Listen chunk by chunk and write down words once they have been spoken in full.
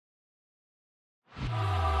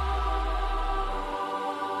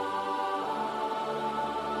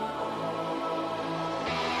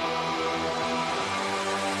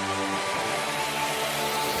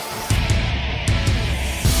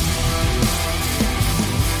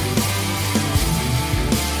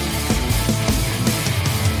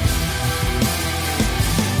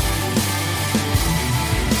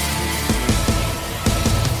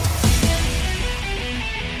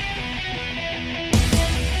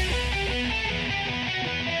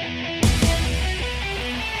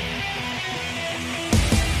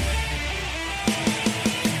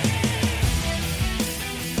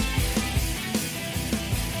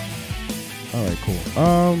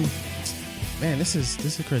Man, this is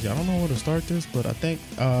crazy. I don't know where to start this, but I think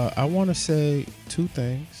I want to say two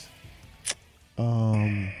things.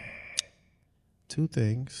 Two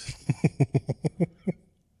things.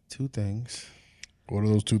 Two things. What are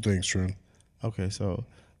those two things, Trin? Okay, so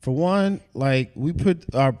for one, like we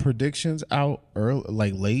put our predictions out early,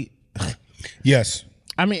 like late. Yes.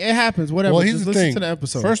 I mean, it happens. Whatever. Well, here's Just the listen thing. to the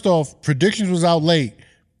episode. First off, predictions was out late,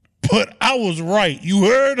 but I was right. You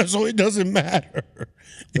heard, so it doesn't matter.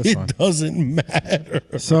 It doesn't matter.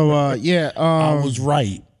 So yeah, I was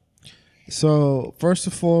right. So first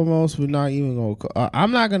and foremost, we're not even gonna.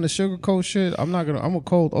 I'm not gonna sugarcoat shit. I'm gonna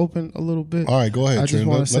cold open a little bit. All right, go ahead. I just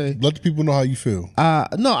want to say, let the people know how you feel.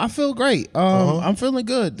 no, I feel great. I'm feeling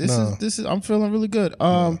good. This is. I'm feeling really good.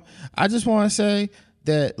 I just want to say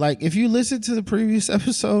that, like, if you listen to the previous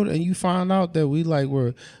episode and you find out that we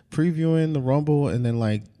were previewing the Rumble and then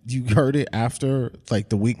like you heard it after like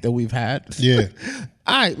the week that we've had. Yeah.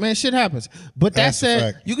 All right, man, shit happens. But that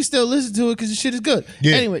said, you can still listen to it because the shit is good.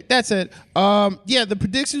 Yeah. Anyway, that said, yeah, the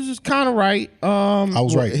predictions was kind of right. I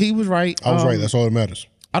was right. He was right. I was right. That's all that matters.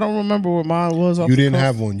 I don't remember what mine was. You didn't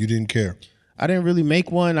have one. You didn't care. I didn't really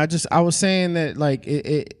make one. I was saying that like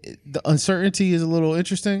the uncertainty is a little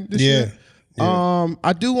interesting this year. Yeah.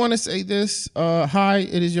 I do want to say this. Hi,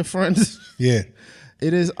 it is your friends. Yeah.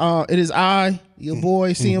 It is I, your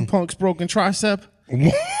boy, CM Punk's broken tricep.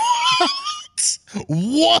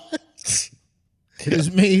 What? It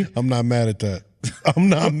is me. I'm not mad at that. I'm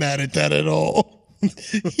not mad at that at all.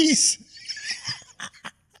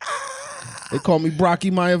 They call me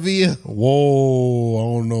Brocky Maivia. Whoa, I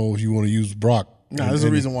don't know if you want to use Brock. No, there's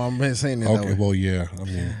a reason why I'm saying that. Okay, well, yeah. I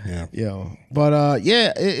mean, yeah. Yo, but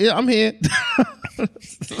yeah, I'm here.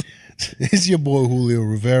 It's your boy Julio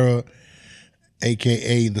Rivera,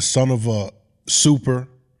 a.k.a. the son of a super,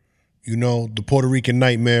 the Puerto Rican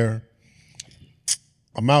nightmare.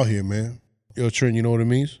 I'm out here, man. Yo, Trent, you know what it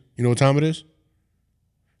means? You know what time it is?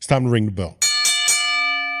 It's time to ring the bell.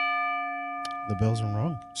 The bells are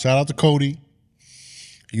wrong. Shout out to Cody.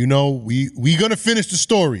 We gonna finish the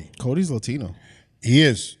story. Cody's Latino. He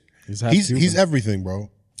is. He's everything,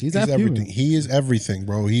 bro. He's everything. He is everything,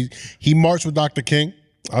 bro. He marched with Dr. King.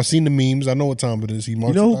 I've seen the memes. I know what time it is. He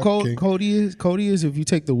marched with Dr. King. Cody is? Cody is if you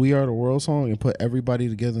take the We Are the World song and put everybody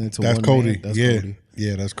together into that's one Cody. man. That's Cody.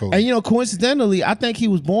 Yeah, that's Cody. And coincidentally, I think he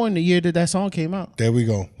was born the year that song came out. There we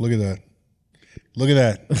go. Look at that. Look at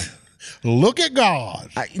that. Look at God.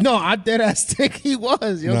 I dead ass think he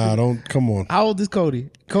was. Yo. Nah, don't. Come on. How old is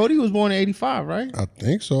Cody? Cody was born in 85, right? I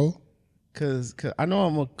think so. Cause I know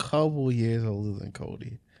I'm a couple years older than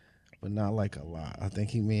Cody, but not like a lot. I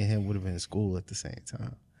think me and him would have been in school at the same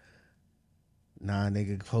time. Nah,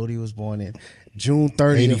 nigga, Cody was born in June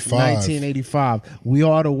 30th, 1985. We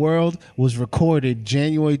Are the World was recorded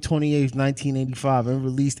January 28th, 1985 and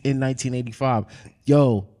released in 1985.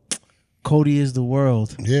 Yo, Cody is the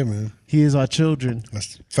world. Yeah, man. He is our children.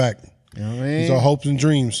 That's a fact. You know what I mean? He's our hopes and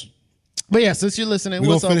dreams. But yeah, since you're listening, we're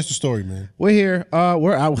going to finish the story, man. We're here. I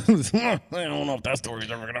don't know if that story's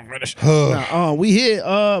ever going to finish. We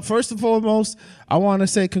here. First and foremost, I want to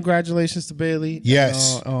say congratulations to Bailey.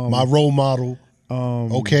 Yes, my role model.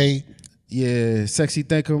 Okay. Yeah, Sexy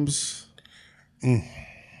Thinkums.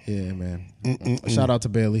 Yeah, man. Shout out to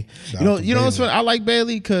Bailey. You know what's funny? I like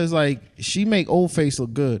Bailey because like she make old face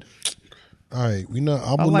look good. All right,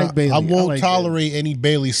 Bailey. I won't tolerate any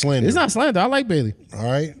Bailey slander. It's not slander. I like Bailey. All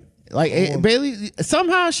right. Like Bailey,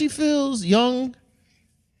 somehow she feels young,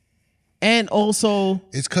 and also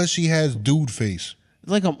it's because she has dude face.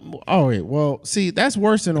 Like well, see, that's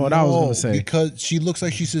worse than what I was gonna say. Because she looks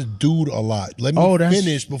like she says dude a lot. Let me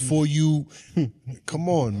finish before you. Come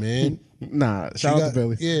on, man. Nah, shout out to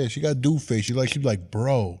Bailey. Yeah, she got dude face. She like,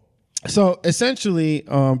 bro. So essentially,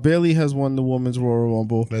 Bailey has won the Women's Royal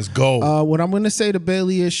Rumble. Let's go. What I'm gonna say to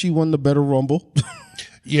Bailey is she won the better Rumble.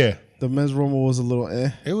 Yeah. The men's Rumble was a little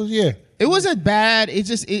It was, yeah. It wasn't bad. It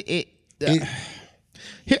just Here,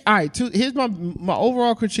 all right. Here's my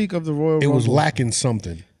overall critique of the Royal Rumble. It was lacking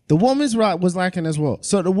something. The women's was lacking as well.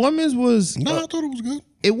 So the women's was I thought it was good.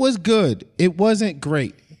 It was good. It wasn't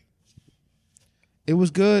great. It was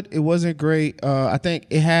good. It wasn't great. I think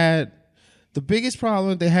it had the biggest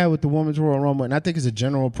problem they had with the Women's Royal Rumble, and I think it's a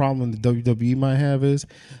general problem the WWE might have is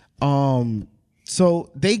so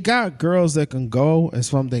they got girls that can go and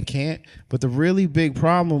some that can't. But the really big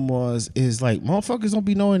problem is like motherfuckers don't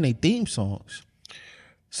be knowing their theme songs.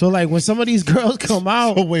 So like when some of these girls come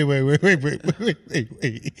out, oh wait.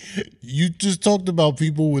 You just talked about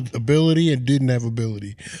people with ability and didn't have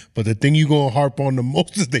ability, but the thing you gonna harp on the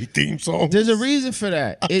most is their theme song. There's a reason for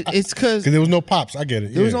that. It's because there was no pops. I get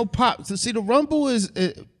it. There was no pops. So see, the Rumble is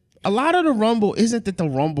a lot of the Rumble isn't that the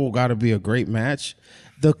Rumble got to be a great match.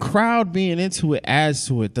 The crowd being into it adds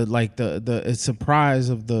to it. The surprise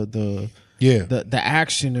of the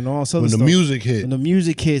action and all. So when the music hit, when the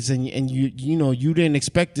music hits, and you know you didn't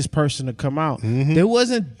expect this person to come out. There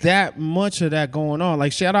wasn't that much of that going on.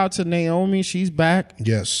 Like shout out to Naomi, she's back.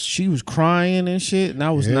 Yes, she was crying and shit, and that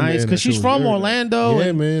was nice because she's from Orlando.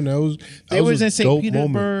 Yeah, man, that was in a St. dope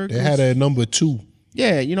Petersburg. Moment. They had her at number 2.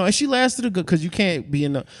 Yeah, you know, and she lasted a good because you can't be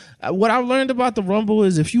in the. What I've learned about the Rumble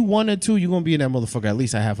is if you 1 or 2, you're gonna be in that motherfucker at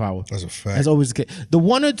least a half hour. That's a fact. That's always the case. The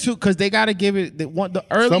 1 or 2 because they got to give it the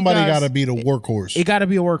early. Somebody got to be the workhorse. It got to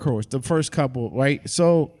be a workhorse. The first couple, right?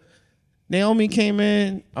 So Naomi came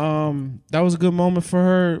in. That was a good moment for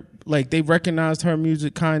her. Like they recognized her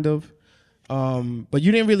music, kind of. But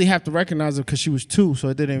you didn't really have to recognize her because she was 2, so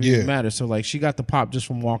it didn't really matter. So like she got the pop just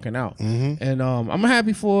from walking out, and I'm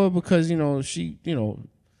happy for her because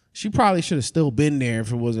she probably should have still been there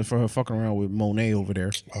if it wasn't for her fucking around with Monet over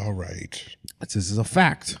there. All right, this is a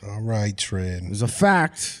fact. All right, Trent. It's a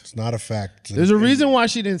fact. It's not a fact. There's a reason why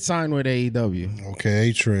she didn't sign with AEW.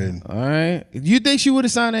 Okay, Trent. All right, you think she would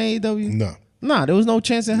have signed AEW? No. Nah, there was no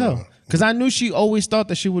chance in hell. Because I knew she always thought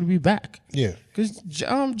that she would be back. Yeah. Because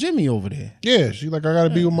Jimmy over there. Yeah, she's like, I got to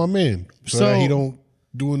be with my man. So that he don't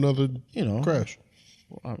do another crash.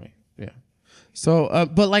 Well, I mean, yeah. So,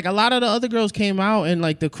 but like a lot of the other girls came out and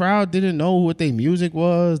like the crowd didn't know what their music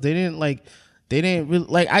was. They didn't really,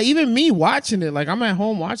 like, even me watching it, like I'm at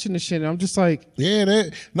home watching this shit and I'm just like. Yeah,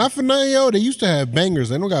 not for nothing, yo. They used to have bangers.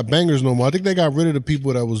 They don't got bangers no more. I think they got rid of the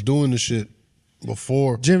people that was doing the shit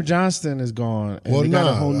before. Jim Johnston is gone. And they got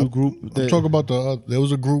a whole new group. I'm talking about there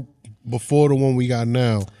was a group before the one we got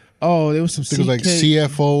now. Oh, there was some. I think it was like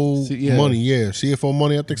CFO Money. Yeah, CFO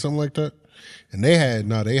Money. I think something like that. And they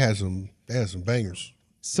had some bangers.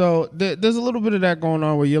 So there's a little bit of that going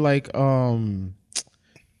on where you're like,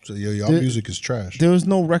 so y'all music is trash. There was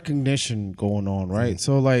no recognition going on, right?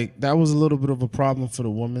 So like that was a little bit of a problem for the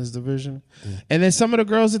women's division. And then some of the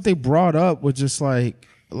girls that they brought up were just like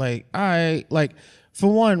I like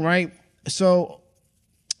for one, right? So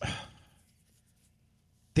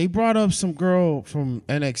they brought up some girl from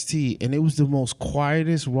NXT and it was the most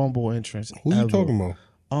quietest Rumble entrance. Who ever. You talking about?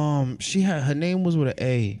 Her name was with an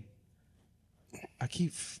A. I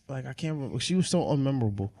can't remember. She was so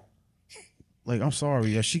unmemorable. Like, I'm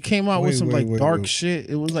sorry. Yeah, she came out with some dark shit.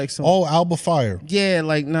 It was like some. Oh, Alba Fire. Yeah,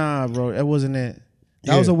 like nah, bro. That wasn't it.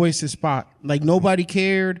 That was a wasted spot. Like nobody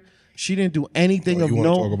cared. She didn't do anything of note. You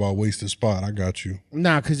note. want to talk about wasted spot? I got you.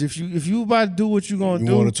 Nah, because if you about to do what you gonna do,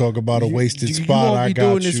 you want to talk about a wasted spot? You won't be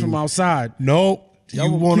doing this from outside. Nope. You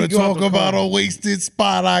want to talk about a wasted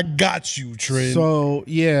spot? I got you, Trent. So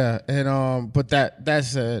yeah, and but that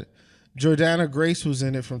said, Jordana Grace was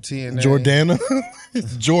in it from TNA. Jordana?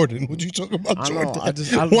 It's Jordan. What you talking about, Jordan?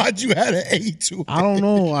 Why'd you add an A to it? I don't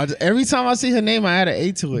know. Every time I see her name, I add an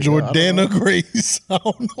A to it. Jordana Grace. I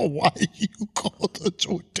don't know why you called her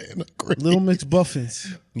Jordana Grace. Little Mix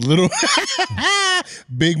Buffins. Little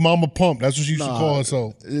Big Mama Pump. That's what she used to call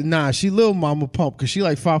herself. Nah, she Little Mama Pump because she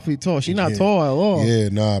like 5 feet tall. She not tall at all. Yeah,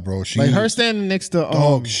 nah, bro. She like her standing next to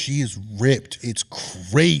dog. She is ripped. It's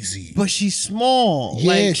crazy. But she's small.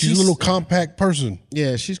 Yeah, like, she's a little compact person.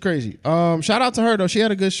 Yeah, she's crazy. Shout out to her though. She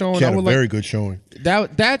had a good showing. She had a very good showing.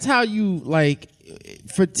 That's how you like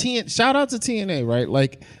for shout out to TNA, right?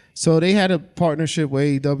 Like, so they had a partnership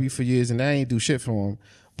with AEW for years, and that ain't do shit for them.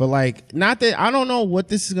 But like, not that I don't know what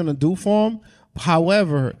this is gonna do for them.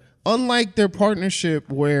 However, unlike their partnership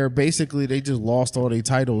where basically they just lost all their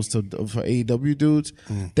titles for AEW dudes,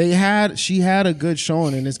 she had a good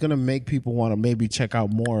showing, and it's gonna make people want to maybe check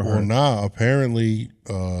out more of her. Well, nah, apparently,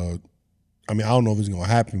 I mean, I don't know if it's gonna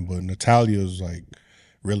happen, but Natalia's like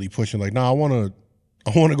really pushing. Like, nah, I want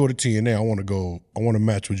to go to TNA. I want to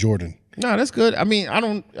match with Jordan. Nah, that's good. I mean, I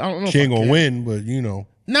don't know. She ain't gonna win, but you know.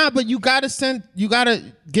 Nah, but you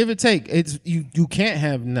gotta give it take. It's you can't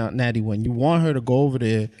have Natty win. You want her to go over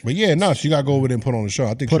there. But yeah, no, she gotta go over there and put on a show.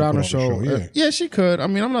 I think put she on put a show. Yeah. Yeah, she could. I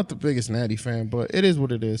mean, I'm not the biggest Natty fan, but it is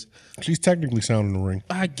what it is. She's technically sound in the ring.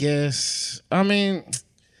 I guess. I mean,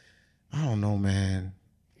 I don't know, man.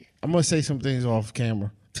 I'm gonna say some things off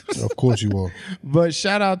camera. Of course you are. But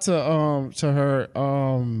shout out to her.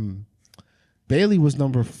 Bailey was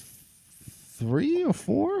number 3 or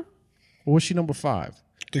 4, or was she number 5?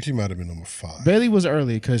 I think she might have been number 5. Bailey was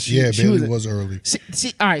early because Bailey was early.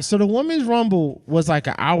 See, all right. So the women's rumble was like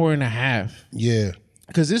an hour and a half. Yeah,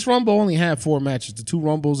 because this rumble only had 4 matches: the 2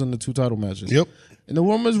 rumbles and the 2 title matches. Yep. And the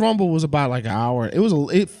women's rumble was about like an hour.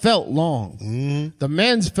 It felt long. Mm-hmm. The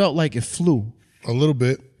men's felt like it flew a little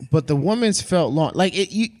bit, but the women's felt long. Like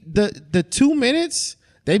the 2 minutes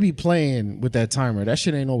they be playing with that timer. That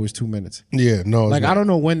shit ain't always 2 minutes. Yeah, no. Like I don't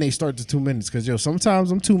know when they start the 2 minutes because sometimes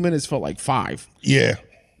them 2 minutes felt like 5. Yeah.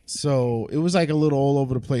 So it was like a little all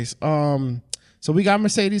over the place. So we got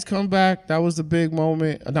Mercedes come back. That was the big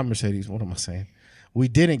moment. Not Mercedes. What am I saying? We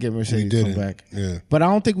didn't get Mercedes come back. Yeah. But I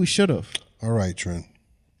don't think we should have. All right, Trent.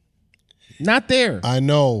 Not there. I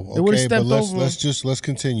know. Okay, but over. let's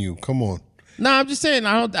continue. Come on. No, I'm just saying.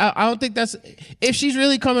 I don't think that's if she's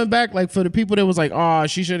really coming back. Like for the people that was like, oh,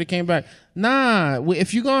 she should have came back. Nah,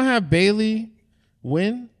 if you're gonna have Bailey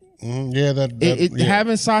win,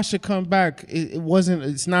 having Sasha come back, it wasn't.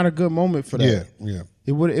 It's not a good moment for that. Yeah.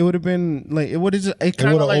 It would have been like it would have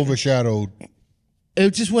overshadowed.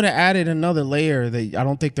 It just would have added another layer that I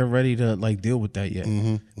don't think they're ready to like deal with that yet.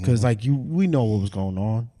 Because we know what was going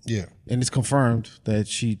on. Yeah, and it's confirmed that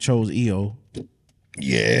she chose EO.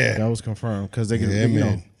 Yeah, that was confirmed because they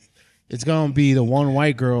know it's gonna be the one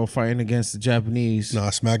white girl fighting against the Japanese. Nah,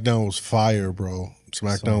 SmackDown was fire, bro.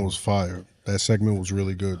 SmackDown was fire. That segment was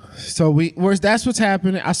really good. So that's what's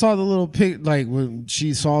happening. I saw the little pic, like when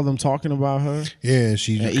she saw them talking about her. Yeah, and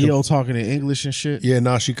EO talking in English and shit. Yeah,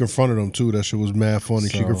 nah, she confronted them too. That shit was mad funny.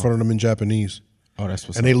 She confronted them in Japanese. Oh, that's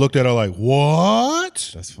what's and they looked at her like,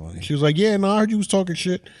 what? That's funny. She was like, yeah, no, I heard you was talking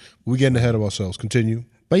shit. We getting ahead of ourselves. Continue.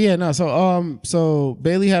 But yeah, no. So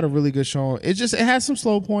Bailey had a really good show. It had some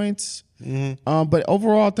slow points. But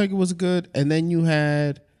overall, I think it was good. And then you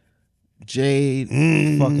had Jade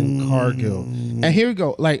fucking Cargill. And here we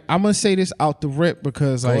go. Like, I'm gonna say this out the rip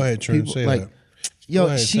because like go ahead, Trent, say like, that. Yo,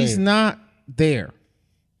 ahead, she's not there.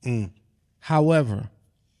 However,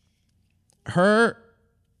 her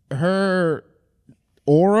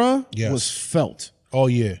aura was felt. Oh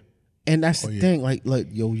yeah. And that's the thing. Like,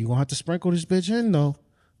 yo, you gonna have to sprinkle this bitch in though.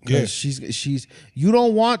 Because she's you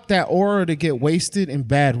don't want that aura to get wasted in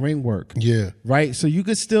bad ring work. Yeah. Right? So you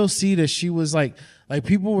could still see that she was like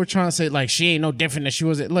people were trying to say like she ain't no different than she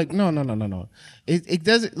was. Like, no. It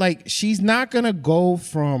doesn't, like, she's not gonna go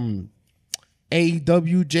from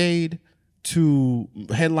AEW Jade to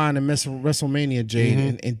headlining WrestleMania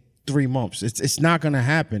Jade in 3 months. It's not gonna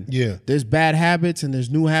happen. Yeah. There's bad habits and there's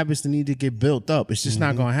new habits that need to get built up. It's just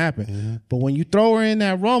not gonna happen. But when you throw her in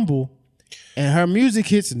that Rumble and her music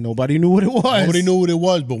hits, and nobody knew what it was. Nobody knew what it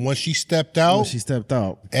was, but when she stepped out,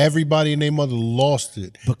 everybody and their mother lost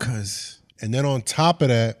it. And then on top of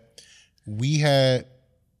that, we had,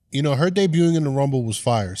 her debuting in the Rumble was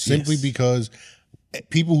fire simply because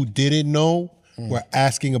people who didn't know were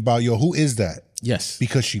asking about, yo, who is that? Yes.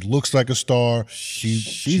 Because she looks like a star.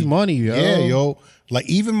 She's money, yo. Yeah, yo. Like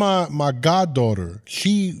even my goddaughter,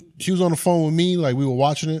 she was on the phone with me, like we were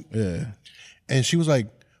watching it. Yeah. And she was like,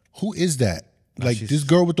 who is that? Like, this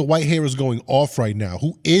girl with the white hair is going off right now.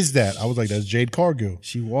 Who is that? I was like, that's Jade Cargill.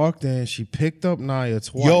 She walked in. She picked up Nia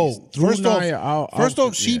twice. Yo, first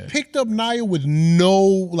off, she picked up Nia with no,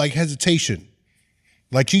 like, hesitation.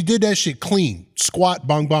 Like, she did that shit clean. Squat,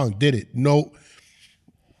 bang, bang, did it. No.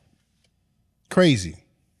 Crazy.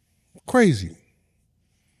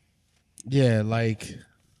 Yeah, like,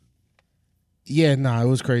 it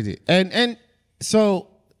was crazy. And so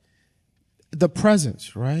the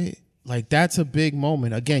presence, right? Like, that's a big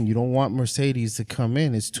moment. Again, you don't want Mercedes to come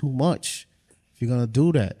in. It's too much if you're going to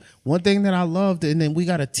do that. One thing that I loved, and then we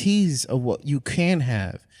got a tease of what you can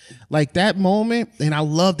have. Like, that moment, and I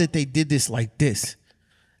love that they did this like this.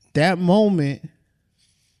 That moment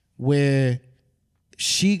where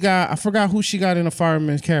I forgot who she got in the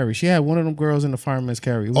fireman's carry. She had one of them girls in the fireman's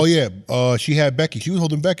carry. She had Becky. She was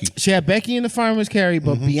holding Becky. She had Becky in the fireman's carry,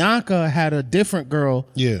 but Bianca had a different girl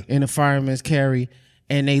in the fireman's carry.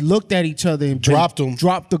 And they looked at each other and dropped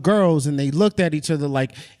the girls, and they looked at each other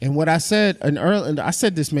like. And what I said, and I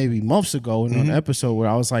said this maybe months ago in an episode where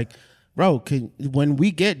I was like, "Bro, when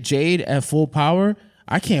we get Jade at full power,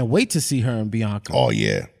 I can't wait to see her and Bianca." Oh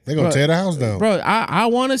yeah, they're gonna tear the house down, bro. I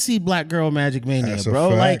want to see Black Girl Magic Mania, That's bro.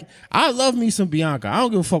 Like, I love me some Bianca. I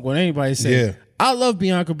don't give a fuck what anybody says. Yeah. I love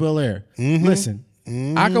Bianca Belair. Listen,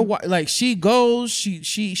 I could like she goes,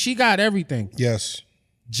 she got everything. Yes.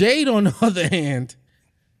 Jade, on the other hand.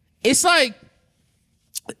 It's like,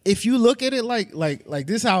 if you look at it like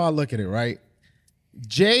this is how I look at it, right?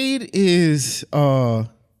 Jade is like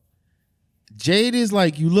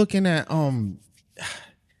you looking at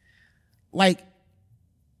like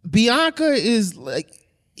Bianca is like,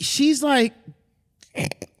 she's like, I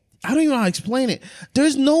don't even know how to explain it.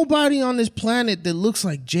 There's nobody on this planet that looks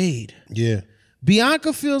like Jade. Yeah.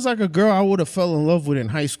 Bianca feels like a girl I would have fell in love with in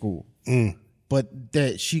high school. but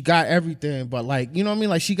that she got everything. But like, you know what I mean?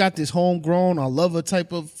 Like she got this homegrown, I love her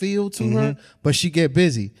type of feel to her, but she get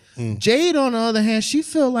busy. Jade, on the other hand, she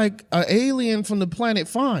feel like an alien from the planet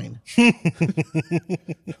Fine.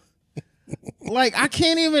 Like I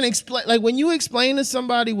can't even explain. Like when you explain to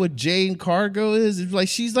somebody what Jade Cargill is, it's like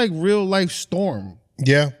she's like real life Storm.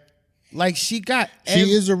 Yeah. Like she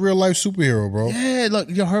is a real life superhero, bro. Yeah, look,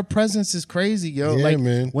 yo, her presence is crazy, yo. Yeah, like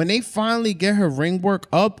man. When they finally get her ring work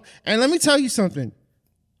up, and let me tell you something.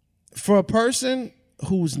 For a person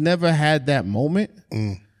who's never had that moment,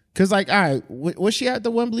 because like, all right, was she at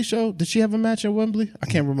the Wembley show? Did she have a match at Wembley? I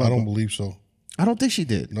can't remember. I don't believe so. I don't think she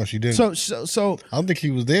did. No, she didn't. So I don't think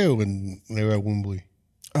he was there when they were at Wembley.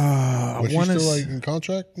 Was she still like in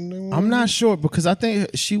contract? I'm not sure because I think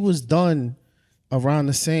she was done around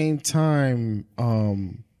the same time.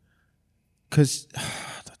 Because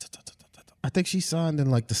I think she signed in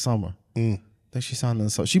like the summer. I think she signed in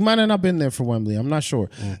the summer. She might have not been there for Wembley. I'm not sure.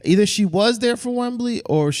 Either she was there for Wembley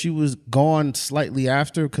or she was gone slightly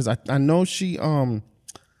after. Because I know she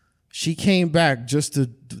came back just to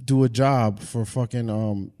do a job for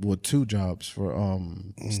fucking two jobs for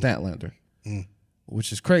Statlander,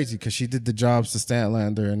 which is crazy because she did the jobs to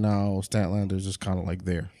Statlander and now Statlander's just kind of like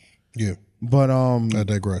there. Yeah, but I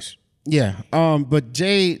digress. Yeah, but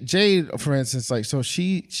Jade, for instance, like so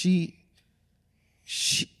she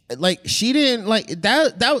like she didn't like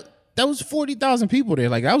that was 40,000 people there.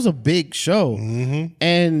 Like that was a big show,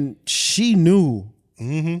 and she knew.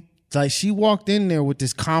 Like she walked in there with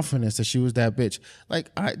this confidence that she was that bitch. Like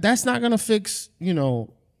that's not gonna fix,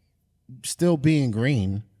 still being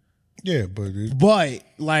green. Yeah, but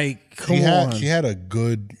like, come on. She had a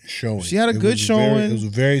good showing. She had a good showing. It was a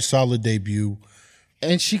very solid debut,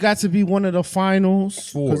 and she got to be one of the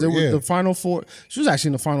finals because it was the final four. She was actually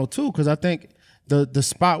in the final two because I think the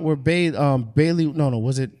spot where Bailey.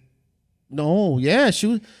 Was it? No, yeah,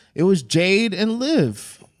 it was Jade and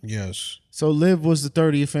Liv. Yes. So Liv was the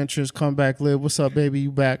 30th entrance. Come back, Liv. What's up, baby?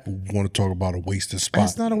 You back? Want to talk about a wasted spot?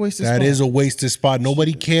 That's not a wasted spot. That is a wasted spot.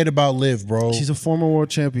 Nobody cared about Liv, bro. She's a former world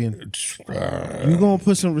champion. You gonna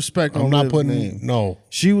put some respect on Liv's name. No.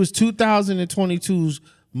 She was 2022's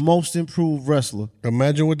most improved wrestler.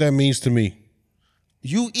 Imagine what that means to me.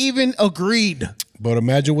 You even agreed. But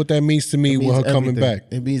imagine what that means to me with her coming back.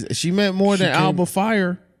 It means she meant more than Alba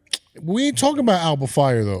Fire. We ain't talking about Alba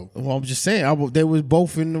Fire though. Well, I'm just saying they was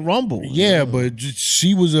both in the Rumble. Yeah, but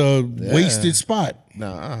she was a wasted spot.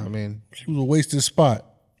 Nah, I mean she was a wasted spot.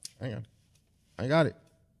 Hang on, I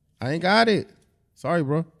ain't got it. Sorry,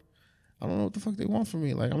 bro. I don't know what the fuck they want from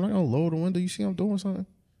me. Like I'm not gonna lower the window. You see I'm doing something.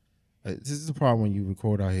 Like, this is the problem when you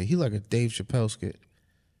record out here. He like a Dave Chappelle skit.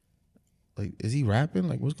 Like, is he rapping?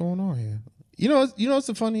 Like, what's going on here? You know what's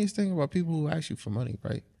the funniest thing about people who ask you for money,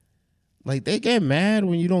 right? Like, they get mad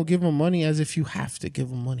when you don't give them money as if you have to give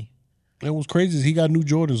them money. And what's crazy is he got new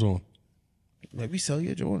Jordans on. Maybe sell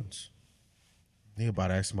your Jordans. Think about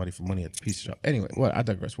to ask somebody for money at the pizza shop. Anyway, I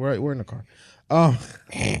digress. We're in the car.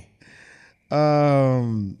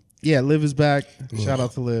 Yeah, Liv is back. Shout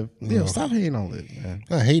out to Liv. Yo, stop hating on Liv, man.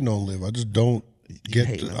 Not hating on Liv. I just don't get.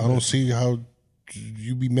 I don't see how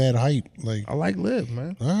you be mad hype. Like I like Liv,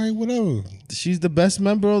 man. All right, whatever. She's the best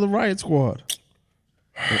member of the Riot Squad.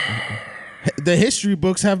 The history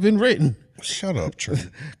books have been written. Shut up, Trey.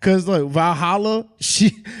 Cause look, Valhalla,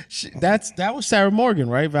 that was Sarah Morgan,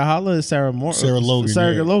 right? Valhalla is Sarah Logan.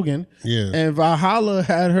 Sarah Logan. Yeah. And Valhalla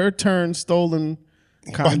had her turn stolen.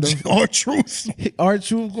 Kind of. R-Truth.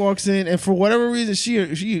 R-Truth walks in, and for whatever reason,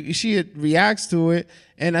 she reacts to it.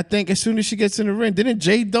 And I think as soon as she gets in the ring, didn't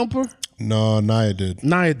Jay dump her? No, Nia did.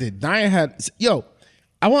 Nia had. Yo,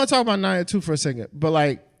 I want to talk about Nia too for a second. But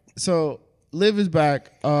like, so Liv is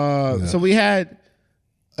back. So we had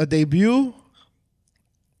a debut,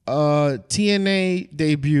 TNA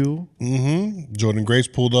debut. Jordan Grace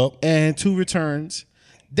pulled up, and 2 returns.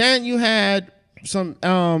 Then you had some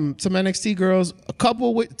NXT girls, a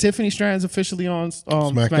couple with Tiffany Stratton's officially on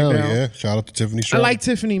Smackdown. Yeah, shout out to Tiffany Stratton. I like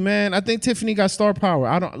Tiffany, man. I think Tiffany got star power.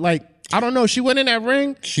 I don't know. She went in that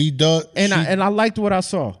ring. She does, and I liked what I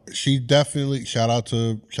saw. She definitely shout out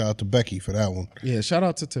to Becky for that one. Yeah, shout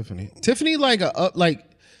out to Tiffany. Tiffany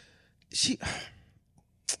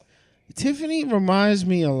Tiffany reminds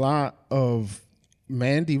me a lot of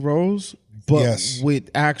Mandy Rose, but with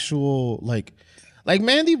actual like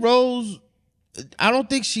Mandy Rose. I don't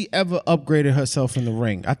think she ever upgraded herself in the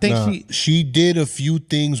ring. I think she did a few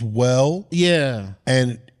things well. Yeah.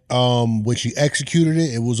 And when she executed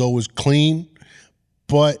it, it was always clean.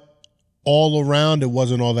 But all around, it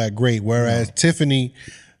wasn't all that great. Whereas Tiffany,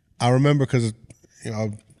 I remember because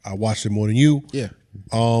I watched it more than you. Yeah.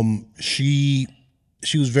 She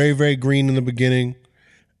she was very, very green in the beginning,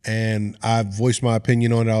 and I voiced my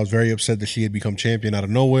opinion on it. I was very upset that she had become champion out of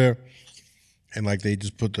nowhere, and like they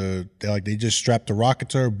just they just strapped the rocket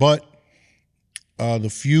to her. But the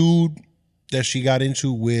feud that she got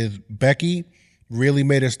into with Becky really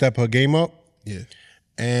made her step her game up. Yeah,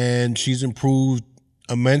 and she's improved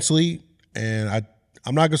immensely. And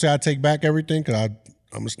I'm not gonna say I take back everything because I'm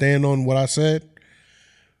gonna stand on what I said.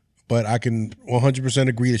 But I can 100%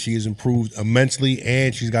 agree that she has improved immensely,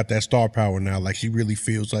 and she's got that star power now. Like she really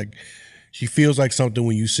feels like something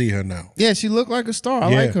when you see her now. Yeah, she looked like a star.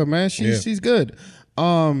 I like her, man. She's good.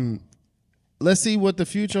 Let's see what the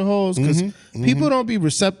future holds, because people don't be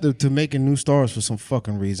receptive to making new stars for some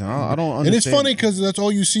fucking reason. I don't understand. And it's funny because that's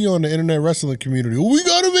all you see on the internet wrestling community. Well, we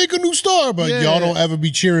got to make a new star, but y'all don't ever be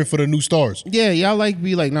cheering for the new stars. Yeah, y'all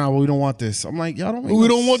be like, nah, well, we don't want this. I'm like, y'all don't. We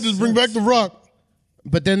don't want this. Bring back The Rock.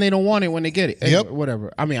 But then they don't want it when they get it. Yep.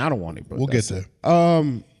 Whatever. I mean, I don't want it, but we'll get there.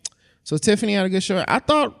 So Tiffany had a good show. I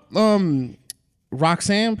thought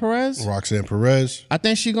Roxanne Perez. I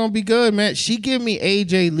think she's gonna be good, man. She give me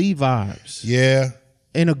AJ Lee vibes. Yeah.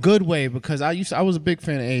 In a good way, because I was a big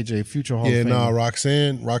fan of AJ, future Hall of Fame. Yeah,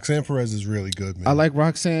 Roxanne Perez is really good, man. I like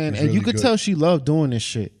Roxanne, and really you could tell she loved doing this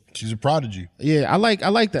shit. She's a prodigy. Yeah, I like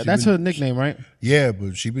that. That's her nickname, right? Yeah,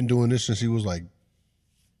 but she's been doing this since she was like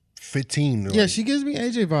 15. Yeah, she gives me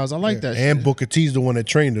AJ vibes. I like that. And shit. Booker T's the one that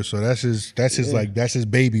trained her, so that's his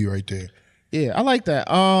baby right there. Yeah, I like that.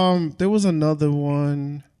 There was another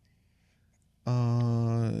one.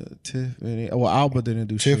 Tiffany. Well, Alba didn't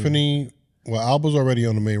do Tiffany. Shit. Well, Alba's already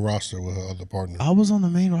on the main roster with her other partner. Alba's on the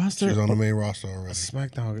main roster? She's on the main roster already.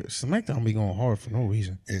 Smackdown be going hard for no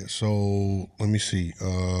reason. Yeah, so let me see.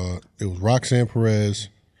 It was Roxanne Perez,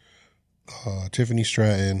 Tiffany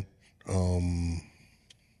Stratton.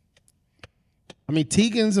 I mean,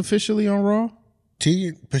 Tegan's officially on Raw.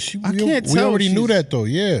 Tegan, but we already knew that though.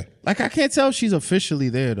 Yeah, like I can't tell if she's officially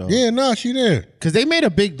there though. Yeah, no, she there because they made a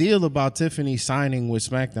big deal about Tiffany signing with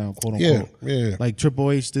SmackDown, quote unquote. Yeah. Like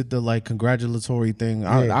Triple H did the like congratulatory thing.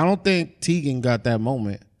 Yeah. I don't think Tegan got that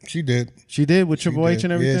moment. She did. She did with Triple H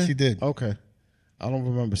and everything. Yeah, she did. Okay, I don't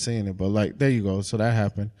remember seeing it, but like there you go. So that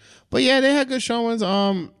happened. But yeah, they had good showings.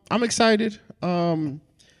 I'm excited.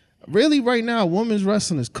 Really, right now, women's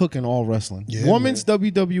wrestling is cooking all wrestling. Yeah, women's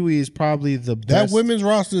WWE is probably the best. That women's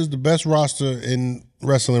roster is the best roster in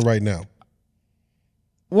wrestling right now.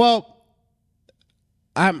 Well,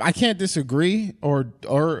 I can't disagree or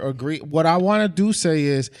agree. What I want to say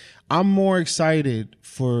is I'm more excited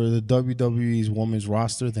for the WWE's women's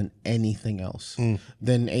roster than anything else.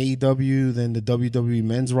 Than AEW, than the WWE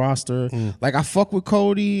men's roster. Like I fuck with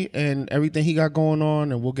Cody and everything he got going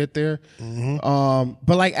on, and we'll get there. But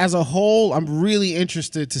like as a whole, I'm really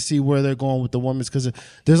interested to see where they're going with the women's, because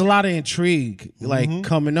there's a lot of intrigue like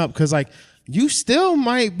coming up, because like you still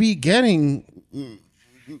might be getting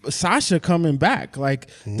Sasha coming back. Like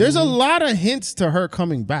there's a lot of hints to her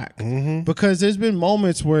coming back, because there's been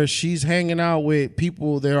moments where she's hanging out with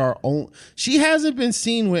people that are she hasn't been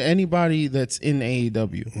seen with anybody that's in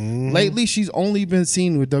AEW. Lately she's only been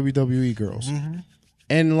seen with WWE girls.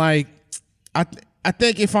 And like I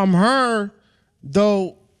think if I'm her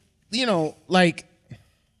though, you know, like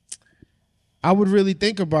I would really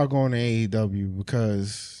think about going to AEW,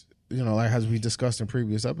 because you know, like as we discussed in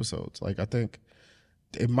previous episodes, like I think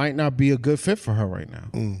it might not be a good fit for her right now.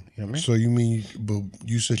 You know what I mean? So you mean, but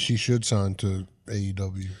you said she should sign to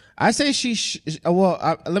AEW. I say let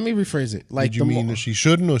me rephrase it. Like, did you mean that she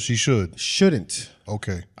shouldn't or she should? Shouldn't.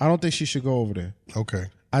 Okay. I don't think she should go over there. Okay.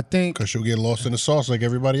 I think because she'll get lost in the sauce like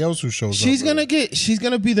everybody else who shows up. She's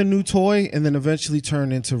gonna be the new toy and then eventually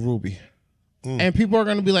turn into Ruby. And people are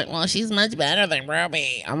gonna be like, well, she's much better than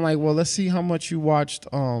Ruby. I'm like, well, let's see how much you watched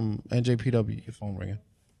NJPW. Your phone ringing.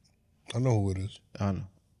 I know who it is. I know.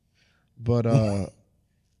 But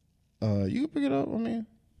you can pick it up, I mean.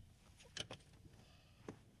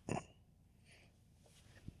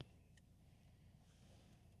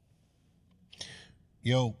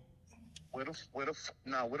 Yo. Where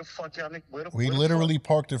the fuck y'all Nick? We literally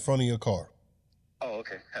parked in front of your car. Oh,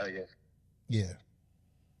 okay. Hell yeah. Yeah.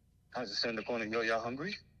 I was just in the corner. Yo, y'all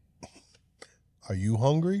hungry? Are you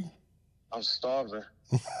hungry? I'm starving.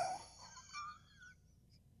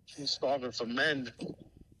 I'm starving for men.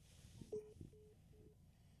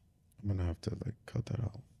 I'm gonna have to like cut that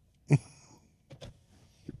out.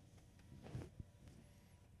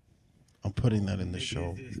 I'm putting that in the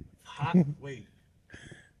show. Hot. Wait.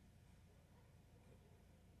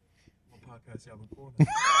 What podcast y'all recording?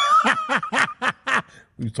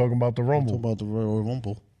 We was talking about the Rumble. Talking about the Royal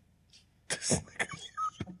Rumble.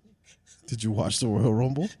 Did you watch the Royal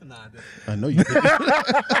Rumble? Nah, I didn't. I know you did.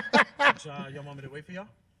 lunch. Y'all want me to wait for y'all?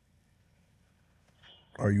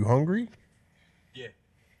 Are you hungry? Yeah.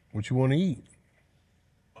 What you want to eat?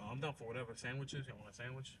 I'm down for whatever. Sandwiches? Y'all want a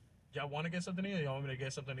sandwich? Y'all want to get something to eat, or y'all want me to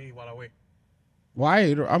get something to eat while I wait? Why?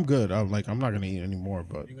 I'm good. I'm not gonna eat anymore.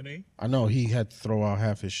 But You gonna eat? I know he had to throw out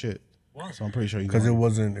half his shit. Why? So I'm pretty sure Because it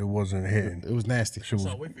wasn't hitting. It was nasty. Shit was,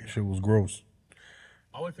 I'll wait for you. shit was gross.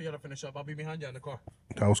 I'll wait for y'all to finish up. I'll be behind you in the car.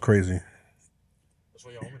 That was crazy. That's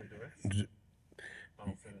what y'all want me to do, right? I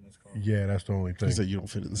don't fit in this car. Yeah, that's the only thing. He said you don't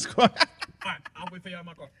fit in the squad. All right, I'll wait for y'all in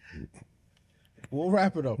my car. We'll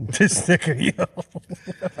wrap it up. This nigga, yo.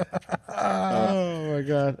 Oh my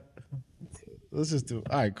god. Let's just do it.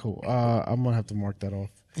 All right, cool. I'm gonna have to mark that off.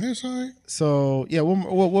 That's all right. So yeah,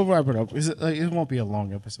 we'll wrap it up. It won't be a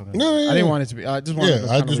long episode. No, yeah. I didn't want it to be. I just wanted.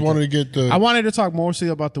 Yeah, I just wanted to get the. I wanted to talk mostly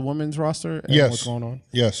about the women's roster and what's going on.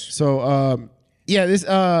 Yes. So yeah, this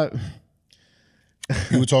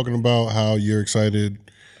You were talking about how you're excited.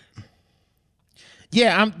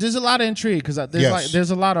 yeah, there's a lot of intrigue because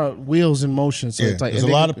there's a lot of wheels in motion. So Yeah, it's like there's a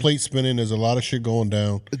lot of plates spinning. There's a lot of shit going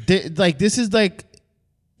down. This is like.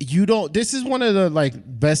 This is one of the like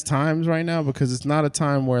best times right now because it's not a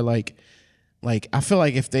time where like I feel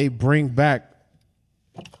like if they bring back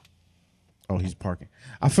he's parking.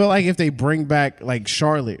 I feel like if they bring back like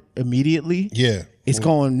Charlotte immediately, Yeah, it's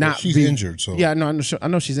going not she's be injured. So yeah, no, I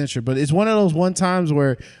know she's injured, but it's one of those one times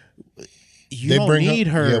where you don't need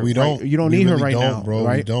her. Yeah, we don't. Right? You don't we need her really right don't, now, bro.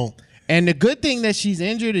 right? We don't. And the good thing that she's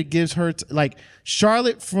injured, it gives her like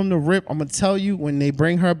Charlotte from the rip. I'm gonna tell you when they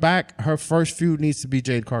bring her back, her first feud needs to be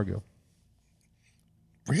Jade Cargill.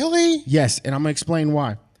 Really? Yes, and I'm gonna explain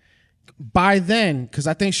why. By then, because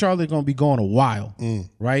I think Charlotte's gonna be going a while,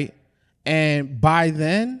 right? And by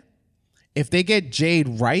then, if they get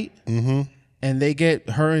Jade right, and they get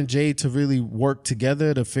her and Jade to really work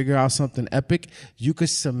together to figure out something epic, you could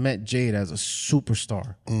cement Jade as a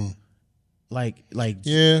superstar. Like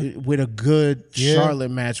Yeah. with a good Yeah.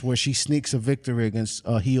 Charlotte match where she sneaks a victory against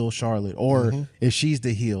a heel Charlotte, or if she's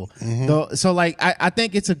the heel. So like I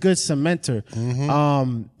think it's a good cementer.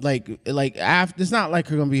 Like after, it's not like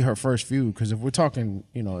her gonna be her first feud because if we're talking,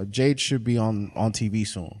 Jade should be on TV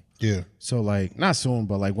soon. Yeah. So like not soon,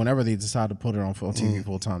 but like whenever they decide to put her on TV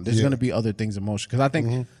full time, there's gonna be other things in motion. Because I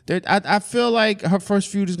think I feel like her first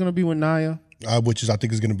feud is gonna be with Nia. Which is I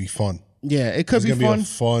think is gonna be fun. Yeah, it could It's be gonna fun. be a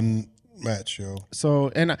fun match, yo. So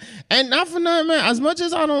and not for nothing, man. As much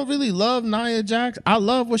as I don't really love Nia Jax, I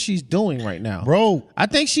love what she's doing right now, Bro. I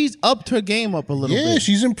think she's upped her game up a little Yeah, bit.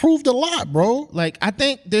 she's improved a lot, bro. Like I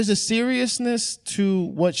think there's a seriousness to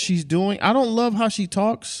what she's doing. I don't love how she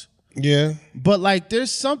talks. Yeah. But like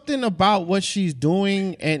there's something about what she's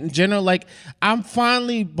doing and in general, like I'm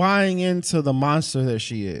finally buying into the monster that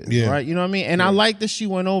she is. Yeah. Right. You know what I mean? And I like that she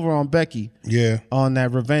went over on Becky Yeah. on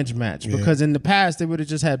that revenge match because in the past they would have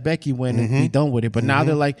just had Becky win and be done with it. But now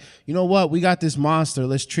they're like, you know what? We got this monster.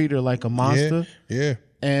 Let's treat her like a monster. Yeah.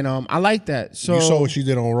 And I like that. So You saw what she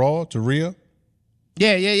did on Raw to Rhea?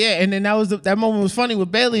 yeah. And then that moment was funny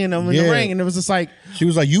with Bayley and them in the ring. And it was just like, She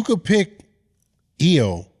was like, you could pick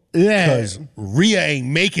Io yeah. because Rhea ain't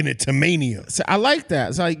making it to Mania. So I like that.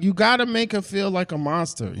 It's like you gotta make her feel like a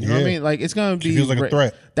monster. You know what I Yeah. mean? Like it's gonna be She feels like a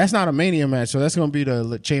threat. That's not a Mania match, so that's gonna be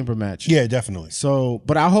the chamber match. Yeah, definitely. So,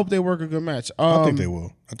 but I hope they work a good match. I think they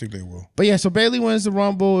will. But yeah, so Bayley wins the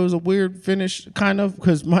Rumble. It was a weird finish, kind of,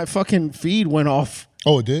 because my fucking feed went off.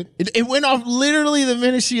 Oh, it did? It went off literally the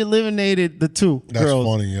minute she eliminated the two That's girls.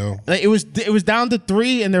 funny, yo. Like it was down to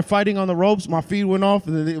 3, and they're fighting on the ropes. My feed went off,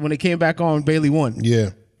 and then when it came back on, Bayley won. Yeah.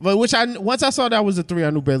 But once I saw that was a 3, I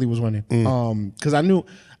knew Bayley was winning. Because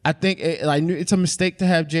I think it's a mistake to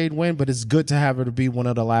have Jade win, but it's good to have her to be one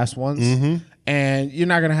of the last ones. And you're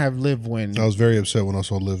not gonna have Liv win. I was very upset when I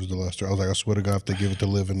saw Liv as the last. I was like, I swear to God, if they give it to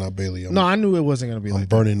Liv and not Bayley, I knew it wasn't gonna be like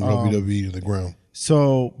burning that. WWE to the ground.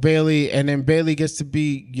 So Bayley, and then Bayley gets to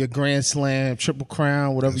be your Grand Slam, Triple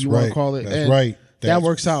Crown, whatever you want to call it. That's And right. That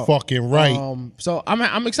works out. Fucking right. So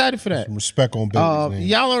I'm excited for that. Some respect on Bayley's name.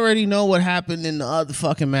 Y'all already know what happened in the other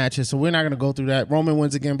fucking matches, so we're not gonna go through that. Roman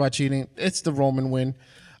wins again by cheating. It's the Roman win.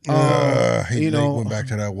 They went back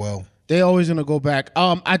to that well. They always gonna go back.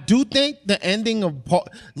 I do think the ending of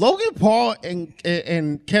Logan Paul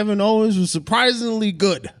and Kevin Owens was surprisingly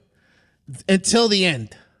good until the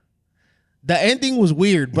end. The ending was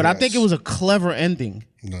weird, but I think it was a clever ending.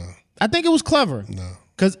 No. I think it was clever. No.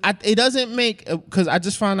 Because it doesn't make, because I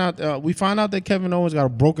just found out, we found out that Kevin Owens got a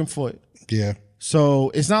broken foot. Yeah. So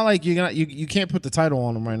it's not like you can't put the title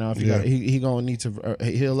on him right now. If he gonna need to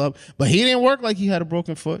heal up, but he didn't work like he had a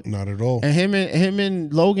broken foot. Not at all. And him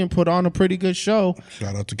and Logan put on a pretty good show.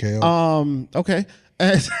 Shout out to KO. Okay,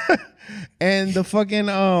 and the fucking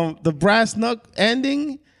the brass knuck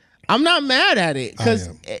ending. I'm not mad at it because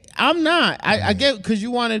I am. I'm not. I get because you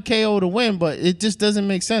wanted KO to win, but it just doesn't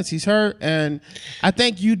make sense. He's hurt, and I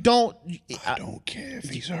think you don't. I don't care if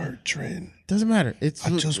he's hurt, Trent. Doesn't matter. I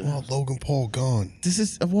just want Logan Paul gone. This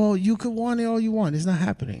is you could want it all you want. It's not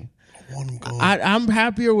happening. I want him gone. I'm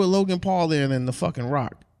happier with Logan Paul there than the fucking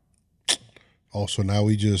Rock. Also, now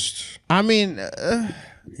we just. I mean,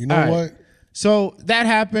 You know all right. what? So that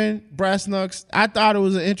happened. Brass knucks. I thought it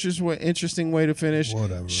was an interesting way to finish.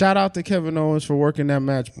 Whatever. Shout out to Kevin Owens for working that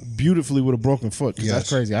match beautifully with a broken foot. 'Cause that's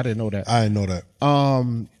crazy. I didn't know that. I didn't know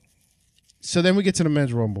that. So then we get to the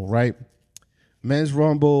men's rumble, right? Men's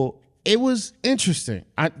rumble. It was interesting.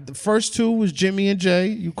 The first two was Jimmy and Jay.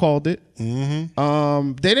 You called it.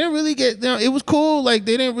 Mm-hmm. They didn't really get. It was cool. Like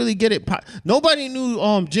they didn't really get it. Nobody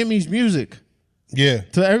knew Jimmy's music. Yeah.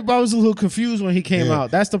 So everybody was a little confused when he came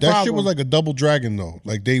out. That's the problem. That shit was like a double dragon though.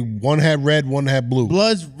 Like one had red, one had blue.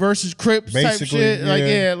 Bloods versus Crips type shit.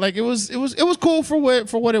 Like it was cool for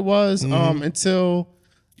what it was. Until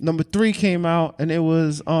number 3 came out and it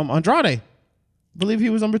was Andrade. I believe he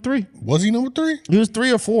was number 3. Was he number 3? He was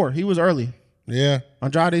 3 or 4. He was early. Yeah.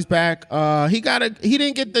 Andrade's back. He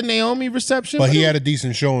didn't get the Naomi reception, but he had a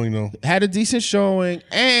decent showing though. Had a decent showing,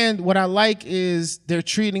 and what I like is they're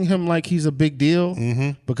treating him like he's a big deal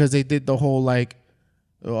because they did the whole like,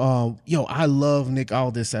 I love Nick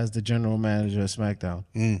Aldis as the general manager of SmackDown.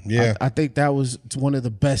 Yeah, I think that was one of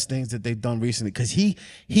the best things that they've done recently because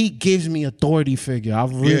he gives me authority figure. I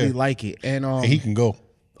really like it, and he can go.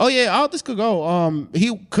 Oh yeah, Aldis could go.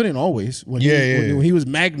 He couldn't always when he was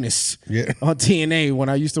Magnus on TNA when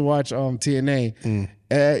I used to watch TNA.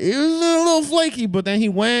 It was a little flaky, but then he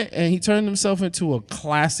went and he turned himself into a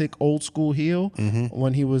classic old school heel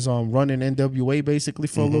when he was running NWA basically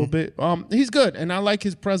for a little bit. He's good, and I like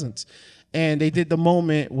his presence. And they did the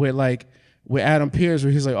moment where like with Adam Pearce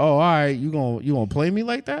where he's like, "Oh, all right, you gonna play me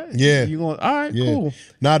like that? Yeah, you gonna all right, cool."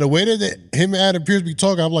 Now the way that him and Adam Pearce be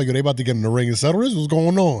talking, I'm like, are they about to get in the ring and settle this? What's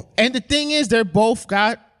going on? And the thing is, they're both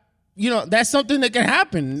got, that's something that can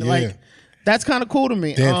happen. Yeah. Like that's kind of cool to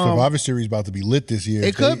me. Damn, Survivor Series about to be lit this year.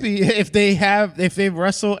 It could be if they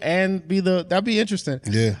wrestle and that'd be interesting.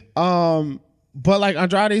 Yeah. But like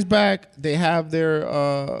Andrade's back, they have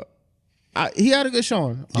their. He had a good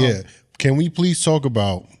showing. Yeah. Can we please talk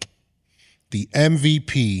about the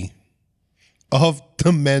MVP of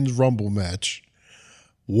the men's Rumble match?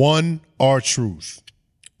 One, R-Truth.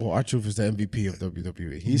 Well, R-Truth is the MVP of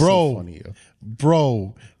WWE. He's so funny.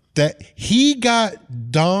 Bro, that he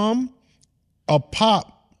got Dom a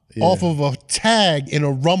pop off of a tag in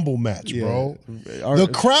a Rumble match, bro. The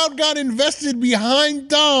crowd got invested behind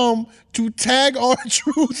Dom to tag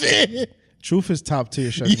R-Truth in. Truth is top tier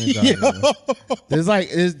shucking and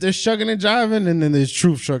jiving. There's shucking and jiving, and then there's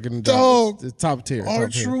Truth shucking and jiving. It's top tier.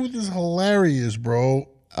 R-Truth is hilarious, bro.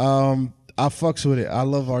 I fucks with it. I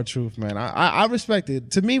love R-Truth, man. I respect it.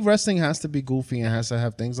 To me, wrestling has to be goofy and has to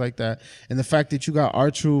have things like that. And the fact that you got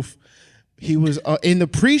R-Truth, he was in the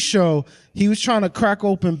pre-show, he was trying to crack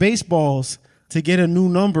open baseballs to get a new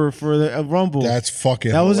number for the Rumble. That's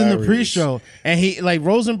fucking That was hilarious. in the pre-show. And he like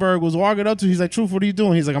Rosenberg was walking up to him. He's like, Truth, what are you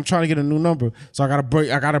doing? He's like, I'm trying to get a new number. So I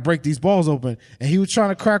gotta break these balls open. And he was trying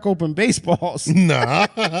to crack open baseballs. Nah.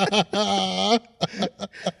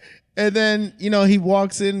 And then, he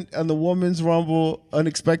walks in on the women's Rumble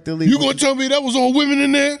unexpectedly. You gonna tell me that was all women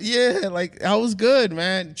in there? Yeah, like that was good,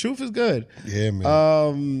 man. Truth is good. Yeah,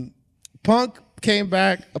 man. Punk came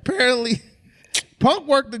back. Apparently, Punk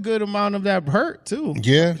worked a good amount of that hurt too.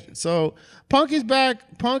 Yeah. So Punk is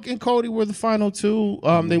back. Punk and Cody were the final two.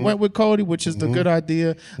 They went with Cody, which is the good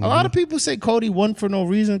idea. A lot of people say Cody won for no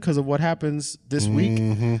reason because of what happens this week.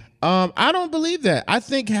 I don't believe that. I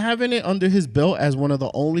think having it under his belt as one of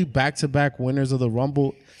the only back-to-back winners of the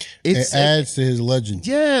Rumble, it adds to his legend.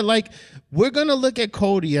 Yeah, like we're gonna look at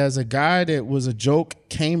Cody as a guy that was a joke,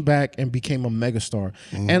 came back and became a megastar.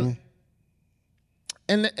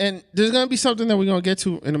 And there's gonna be something that we're gonna get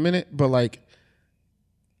to in a minute, but like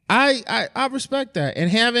I respect that.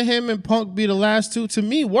 And having him and Punk be the last two to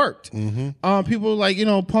me worked. People were like,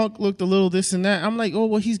 Punk looked a little this and that. I'm like, oh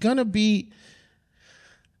well, he's gonna be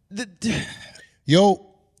Yo,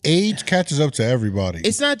 age catches up to everybody.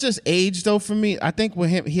 It's not just age though for me. I think with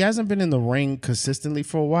him, he hasn't been in the ring consistently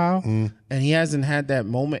for a while, and he hasn't had that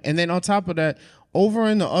moment. And then on top of that, over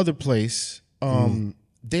in the other place,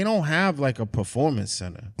 they don't have like a performance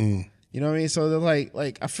center. You know what I mean? So they're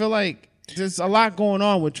like I feel like there's a lot going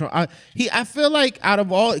on with Trump. I feel like out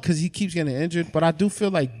of all, because he keeps getting injured, but I do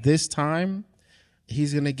feel like this time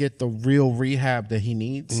he's gonna get the real rehab that he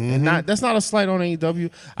needs. And that's not a slight on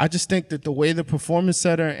AEW. I just think that the way the Performance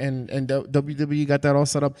Center and WWE got that all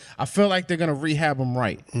set up, I feel like they're gonna rehab him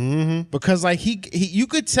right. Because like he you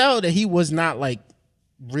could tell that he was not like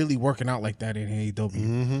really working out like that in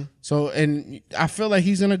AEW. So, and I feel like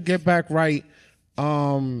he's gonna get back right.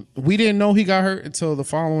 We didn't know he got hurt until the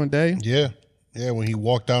following day. Yeah, when he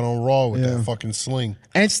walked out on Raw with that fucking sling.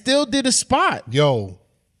 And still did a spot. Yo.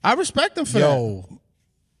 I respect him for that.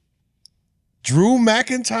 Drew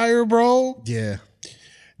McIntyre, bro. Yeah.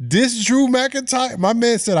 This Drew McIntyre, my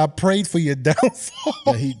man said, I prayed for your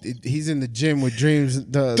downfall. Yeah, he's in the gym with Dreams.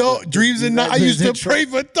 Dreams and I used to pray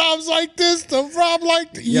for thumbs like this, to Rob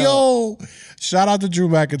like this. Yo. Shout out to Drew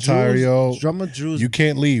McIntyre, yo. Drummer Drew's. You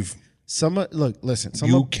can't leave.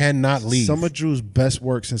 You cannot leave. Some of Drew's best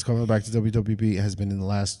work since coming back to WWE has been in the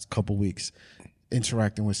last couple weeks,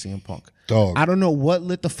 interacting with CM Punk. Dog. I don't know what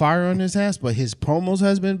lit the fire on his ass, but his promos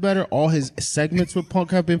has been better. All his segments with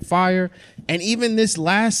Punk have been fire. And even this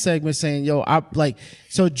last segment saying, yo,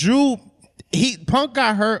 Drew, Punk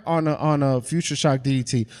got hurt on a Future Shock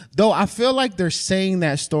DDT. Though I feel like they're saying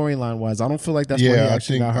that storyline wise. I don't feel like that's where he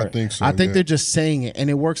actually got hurt. I think so. I think they're just saying it, and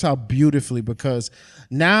it works out beautifully because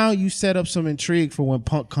now you set up some intrigue for when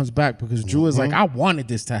Punk comes back, because Drew is like, I wanted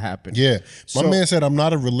this to happen. Yeah. My man said, I'm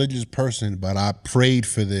not a religious person, but I prayed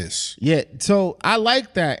for this. Yeah. So I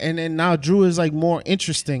like that. And then now Drew is like more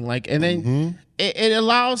interesting. Like, and then it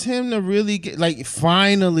allows him to really get, like,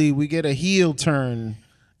 finally we get a heel turn.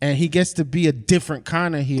 And he gets to be a different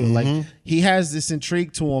kind of heel. Like, he has this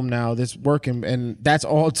intrigue to him now that's working, and that's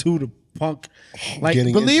all due to Punk. Like,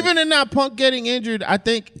 believe it or not, Punk getting injured, I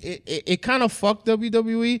think it kind of fucked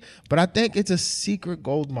WWE, but I think it's a secret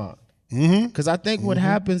gold mine. Because I think what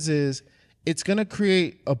happens is it's going to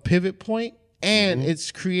create a pivot point, and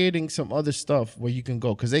it's creating some other stuff where you can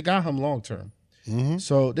go, because they got him long term.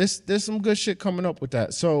 So there's some good shit coming up with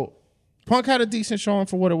that. So Punk had a decent showing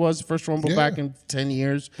for what it was, the first Rumble back in 10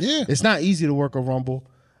 years. Yeah. It's not easy to work a Rumble,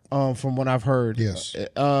 from what I've heard. Yes.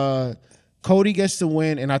 Cody gets the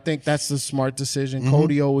win, and I think that's the smart decision.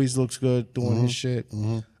 Cody always looks good doing his shit.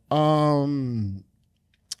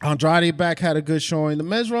 Andrade back had a good showing. The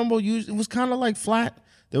men's Rumble, it was kind of like flat.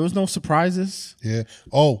 There was no surprises. Yeah.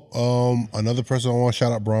 Oh, another person I want to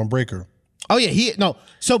shout out, Braun Breaker. Oh yeah,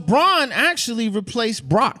 So Braun actually replaced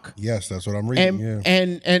Brock. Yes, that's what I'm reading.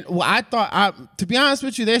 And well, I thought, to be honest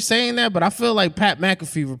with you, they're saying that, but I feel like Pat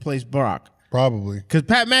McAfee replaced Brock. Probably. Because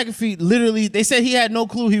Pat McAfee literally, they said he had no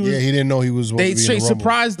clue he was. Yeah, he didn't know he was. They straight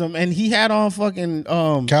surprised him, and he had on fucking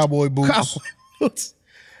cowboy boots.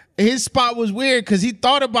 His spot was weird because he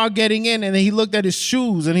thought about getting in, and then he looked at his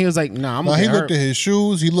shoes, and he was like, "Nah, I'm gonna." He looked at his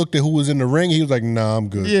shoes. He looked at who was in the ring. He was like, "Nah, I'm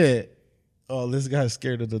good." Yeah. Oh, this guy's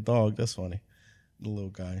scared of the dog. That's funny. The little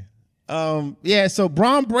guy. Yeah, so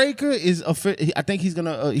Braun Breaker is I think he's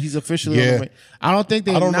gonna he's officially on the way. I don't think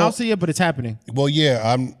they announced it yet, but it's happening. Well,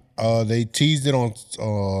 yeah, they teased it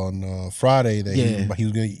on Friday that he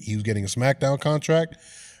was getting a Smackdown contract,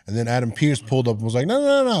 and then Adam Pearce pulled up and was like,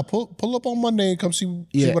 no, pull up on Monday and come see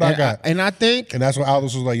what I got. And I think, and that's when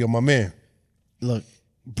Aldous was like, yo, my man, look,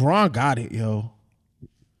 Braun got it, yo.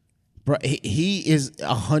 Bro, he is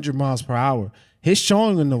 100 miles per hour. His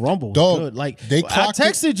showing in the Rumble was good. Like, I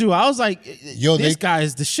texted you. I was like, yo, this guy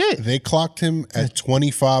is the shit. They clocked him at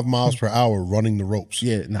 25 miles per hour running the ropes.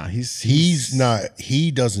 Yeah, nah, he's not. He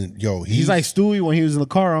doesn't. Yo, he's like Stewie when he was in the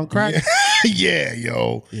car on crack. Yeah,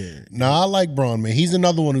 yo. Yeah. Nah, I like Braun, man. He's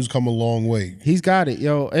another one who's come a long way. He's got it,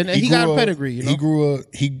 yo, and he got a pedigree. You know?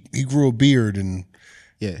 He grew a beard and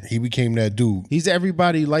he became that dude. He's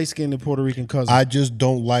everybody light skinned Puerto Rican cousin. I just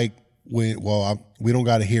don't like we don't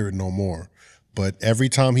got to hear it no more. But every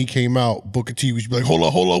time he came out, Booker T was like, hold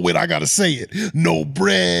on, wait, I got to say it. No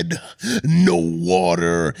bread, no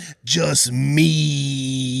water, just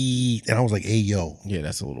meat. And I was like, hey, yo. Yeah,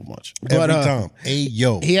 that's a little much. Every time. Hey,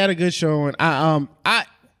 yo. He had a good showing. I'll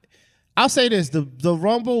say this. The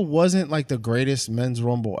Rumble wasn't like the greatest men's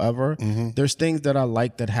Rumble ever. There's things that I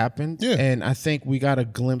like that happened. Yeah. And I think we got a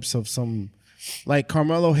glimpse of some, like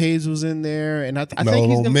Carmelo Hayes was in there. And I think he's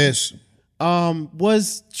going to miss.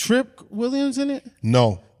 Was Tripp Williams in it?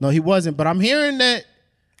 No, he wasn't. But I'm hearing that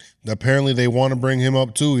apparently they want to bring him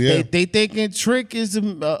up too. Yeah, they thinking Trick is a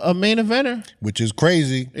main eventer, which is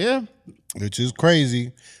crazy. Yeah, which is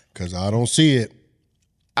crazy because I don't see it.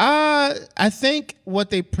 I think what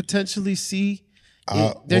they potentially see,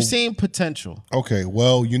 they're seeing potential. Okay,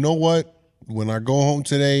 well, you know what? When I go home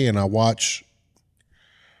today and I watch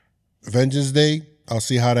Vengeance Day, I'll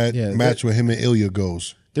see how that match with him and Ilya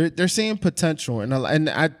goes. they're seeing potential, and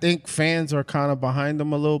I think fans are kind of behind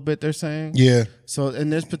them a little bit. They're saying, Yeah. So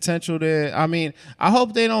and there's potential there. I mean, I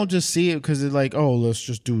hope they don't just see it because they're like, oh, let's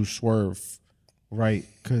just do Swerve, right?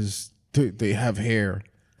 Because they have hair.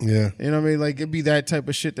 Yeah. You know what I mean? Like it'd be that type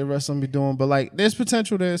of shit that wrestling be doing. But like, there's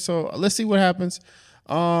potential there. So let's see what happens.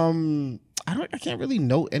 I can't really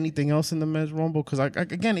note anything else in the men's rumble because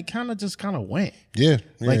again it kind of went. Yeah.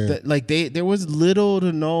 There was little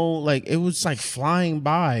to no, like it was like flying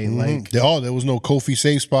by. Like there was no Kofi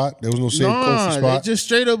save spot. There was no save Kofi spot. They just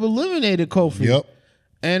straight up eliminated Kofi. Yep.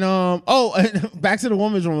 And and back to the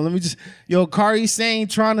women's rumble. Let me just Kari Sane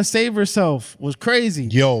trying to save herself was crazy.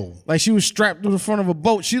 Yo, like she was strapped to the front of a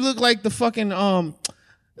boat. She looked like the fucking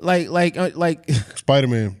like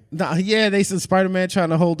Spider-Man. Nah, yeah, they said Spider-Man trying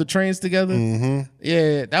to hold the trains together.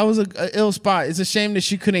 Yeah, that was a ill spot. It's a shame that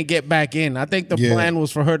she couldn't get back in. I think the plan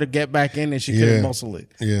was for her to get back in and she couldn't muscle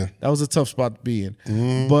it. Yeah. That was a tough spot to be in.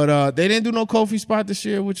 But they didn't do no Kofi spot this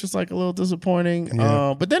year, which is like a little disappointing.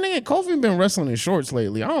 But then again, Kofi been wrestling in shorts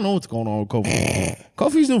lately. I don't know what's going on with Kofi.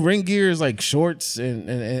 Kofi's new ring gear is like shorts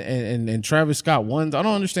and Travis Scott ones. I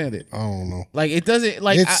don't understand it. I don't know. Like it doesn't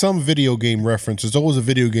like it's some video game reference. There's always a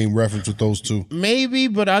video game reference with those two. Maybe,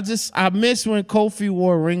 but I miss when Kofi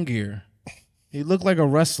wore ring gear. He looked like a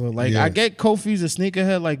wrestler. Like I get Kofi's a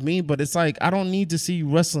sneakerhead like me, but it's like I don't need to see you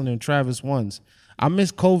wrestling in Travis ones. I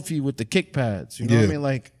miss Kofi with the kick pads. You know what I mean?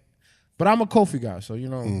 Like, but I'm a Kofi guy, so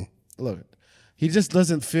look, he just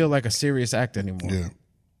doesn't feel like a serious act anymore. Yeah.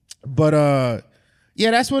 But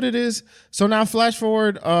that's what it is. So now flash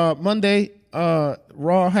forward Monday,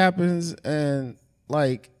 Raw happens and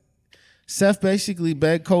like Seth basically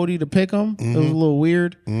begged Cody to pick him. It was a little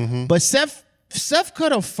weird. But Seth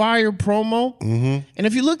cut a fire promo. And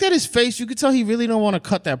if you looked at his face, you could tell he really don't want to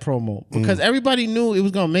cut that promo because everybody knew it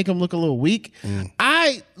was going to make him look a little weak.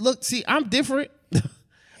 I'm different.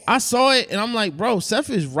 I saw it and I'm like, bro, Seth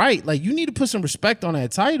is right. Like, you need to put some respect on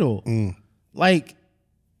that title. Like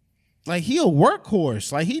he a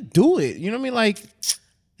workhorse. Like, he do it. You know what I mean? Like,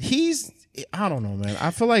 I don't know, man.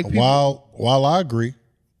 I feel like people... While I agree,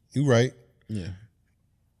 you right. Yeah.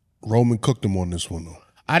 Roman cooked him on this one, though.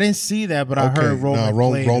 I didn't see that, but I heard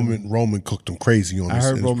Roman cooked him crazy on this. I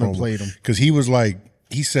heard Roman played him. Because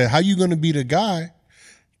he said, how you going to be the guy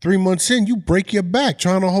 3 months in, you break your back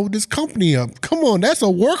trying to hold this company up? Come on, that's a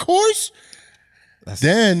workhorse?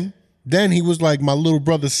 Then he was like, my little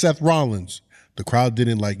brother Seth Rollins. The crowd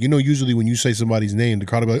didn't like, usually when you say somebody's name, the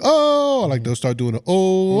crowd will be like, oh, like they'll start doing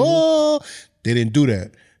oh. They didn't do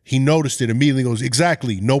that. He noticed it immediately, goes,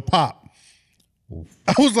 exactly, no pop.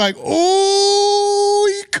 I was like, oh,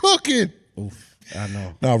 he cooking. Oof, I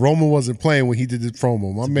know. Nah, Roman wasn't playing when he did this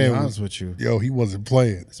promo. My man be honest with you. He wasn't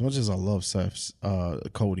playing. As much as I love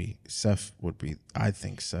Cody, I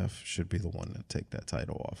think Seth should be the one to take that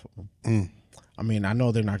title off of him. I mean, I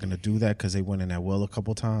know they're not going to do that because they went in that well a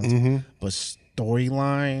couple times, but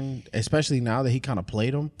storyline, especially now that he kind of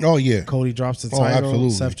played him. Oh, yeah. Cody drops the title. Absolutely.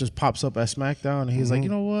 Seth just pops up at Smackdown, and he's like, you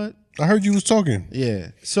know what? I heard you was talking.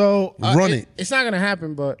 Yeah. So run it. It's not going to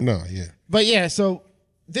happen, but. No, yeah. But yeah, so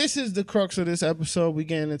this is the crux of this episode. We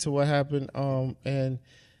getting into what happened. And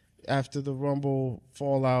after the Rumble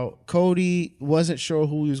fallout, Cody wasn't sure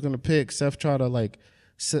who he was going to pick. Seth tried to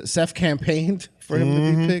Seth campaigned for him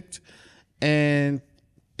to be picked. And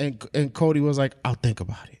Cody was like, I'll think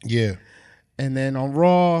about it. Yeah. And then on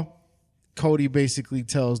Raw, Cody basically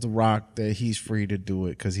tells The Rock that he's free to do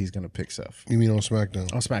it because he's going to pick Seth. You mean on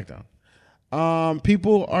SmackDown? On SmackDown.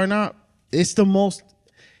 People are not... It's the most...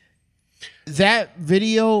 That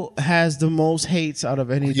video has the most hates out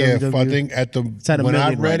of any WWE. I think it's at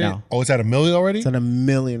 $1 million it's at $1 million already? It's at $1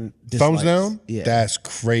 million dislikes. Thumbs down? Yeah. That's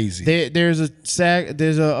crazy. There's a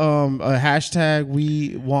hashtag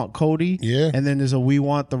we want Cody. Yeah. And then there's a we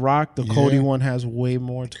want The Rock. The Cody one has way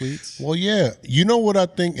more tweets. Well, yeah. You know what I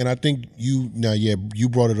think? And I think you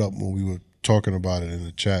brought it up when we were talking about it in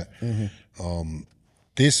the chat.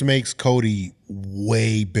 This makes Cody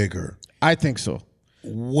way bigger. I think so.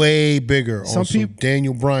 Way bigger. Some people,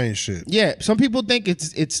 Daniel Bryan shit. Yeah, some people think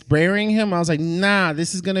it's burying him. I was like, nah,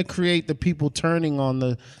 this is gonna create the people turning on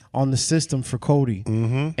the system for Cody,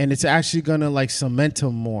 and it's actually gonna cement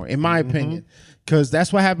him more, in my opinion, because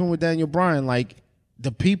that's what happened with Daniel Bryan. Like,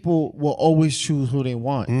 the people will always choose who they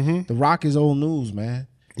want. The Rock is old news, man.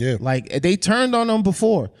 Yeah, like they turned on him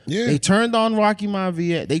before. Yeah, they turned on Rocky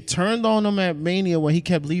Maivia. They turned on him at Mania when he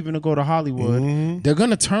kept leaving to go to Hollywood. They're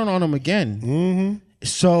gonna turn on him again.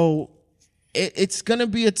 So it's gonna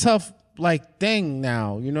be a tough thing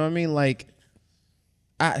now. You know what I mean?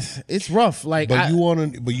 It's rough. But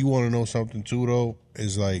you wanna know something too though?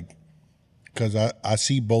 Is because I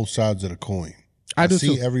see both sides of the coin. I do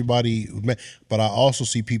see too. everybody, but I also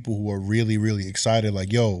see people who are really, really excited.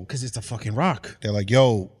 Like, yo, Because it's the fucking Rock. they're like,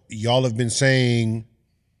 yo, y'all have been saying.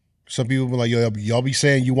 Some people be like, yo, y'all be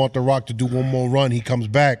saying you want The Rock to do one more run. He comes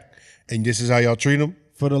back, and this is how y'all treat him.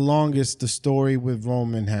 For the longest, the story with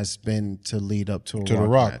Roman has been to lead up to The Rock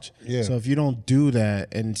Rock, match. yeah. So if you don't do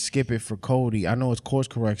that and skip it for Cody, I know it's course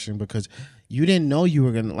correction because you didn't know you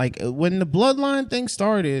were gonna like when the Bloodline thing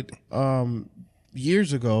started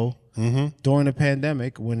years ago during the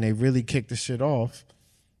pandemic when they really kicked the shit off.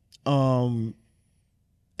 And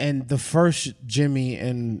the first Jimmy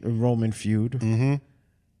and Roman feud,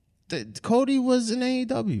 Cody was in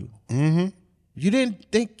AEW. You didn't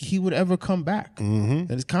think he would ever come back. And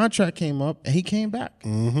his contract came up, and he came back.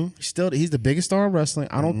 He's the biggest star in wrestling.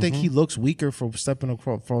 I don't think he looks weaker for stepping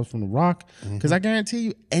across from The Rock, because I guarantee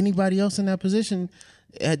you, anybody else in that position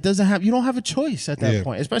doesn't have. You don't have a choice at that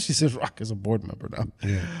point, especially since Rock is a board member now.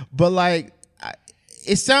 Yeah. But like,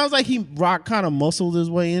 it sounds like Rock kind of muscled his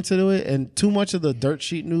way into it, and too much of the dirt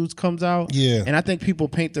sheet news comes out. Yeah, and I think people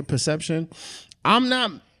paint the perception.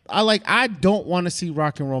 I don't want to see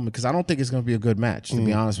Rock and Roman because I don't think it's going to be a good match, to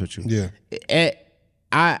be honest with you.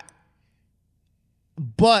 Yeah.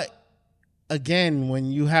 But again,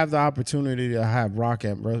 when you have the opportunity to have Rock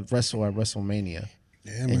wrestle at WrestleMania,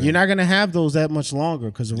 and you're not going to have those that much longer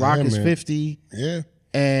because The Rock is 50. Yeah.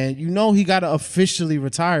 And you know he got to officially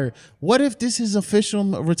retire. What if this is official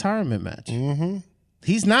retirement match?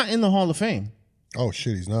 He's not in the Hall of Fame. Oh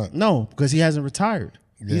shit, he's not. No, because he hasn't retired.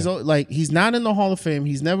 Yeah. He's not in the Hall of Fame.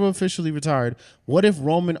 He's never officially retired. What if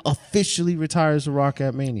Roman officially retires The Rock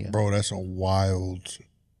at Mania? Bro, that's a wild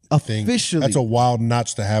officially. That's a wild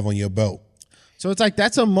notch to have on your belt. So it's like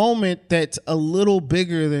that's a moment that's a little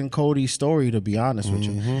bigger than Cody's story, to be honest with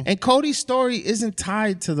you. And Cody's story isn't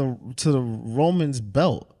tied to the Roman's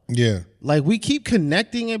belt. Yeah. Like we keep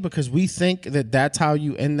connecting it because we think that that's how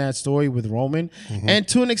you end that story with Roman. And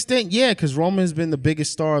to an extent, yeah, because Roman's been the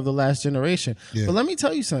biggest star of the last generation. Yeah. But let me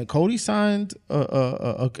tell you something. Cody signed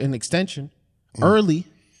an extension early.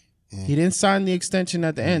 He didn't sign the extension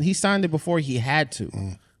at the end. He signed it before he had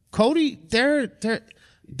to. Cody,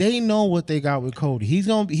 they know what they got with Cody. He's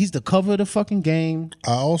the cover of the fucking game.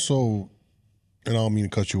 I also, and I don't mean to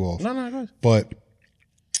cut you off. No, go ahead. But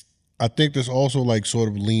I think this also like sort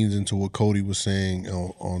of leans into what Cody was saying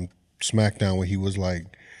on SmackDown, where he's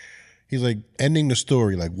like ending the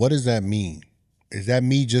story. Like, what does that mean? Is that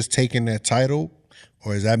me just taking that title,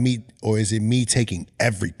 or is it me taking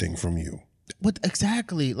everything from you? What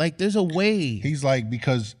exactly? Like, there's a way. He's like,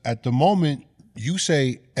 because at the moment you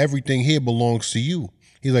say everything here belongs to you.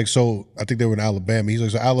 He's like, so I think they were in Alabama. He's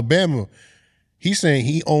like, so Alabama, he's saying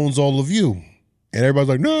he owns all of you, and everybody's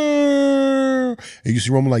like, no. And you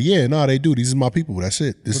see Roman like, yeah, nah, they do. These are my people. That's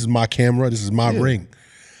it. This is my camera. This is my ring.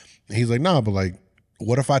 And he's like, nah, but like,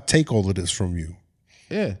 what if I take all of this from you?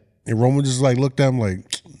 Yeah. And Roman just like looked at him like,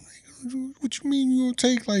 what you mean you gonna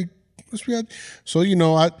take? Like, what's we? So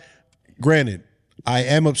granted, I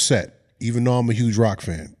am upset, even though I'm a huge Rock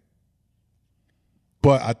fan.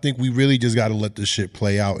 But I think we really just got to let this shit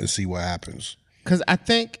play out and see what happens. Because I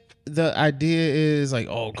think the idea is like,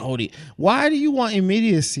 oh, Cody, why do you want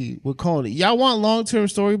immediacy with Cody? Y'all want long-term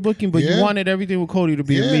story booking, but you wanted everything with Cody to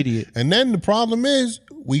be immediate. And then the problem is,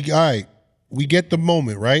 we get the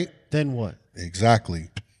moment, right? Then what? Exactly.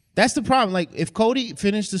 That's the problem. Like, if Cody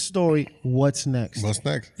finished the story, what's next? What's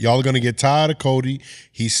next? Y'all are going to get tired of Cody.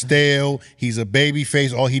 He's stale. He's a baby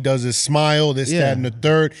face. All he does is smile, this, that, and the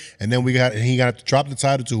third. And then he got to drop the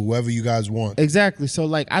title to whoever you guys want. Exactly. So,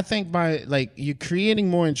 like, I think by, like, you're creating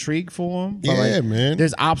more intrigue for him. But, yeah, man.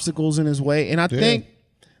 There's obstacles in his way. And I think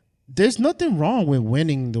there's nothing wrong with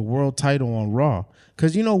winning the world title on Raw.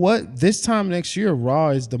 Because you know what? This time next year, Raw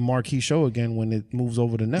is the marquee show again when it moves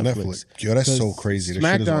over to Netflix. Yo, that's so crazy.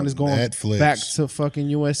 SmackDown is going Netflix. back to fucking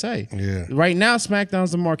USA. Yeah. Right now,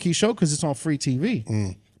 SmackDown's the marquee show because it's on free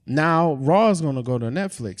TV. Now, Raw is going to go to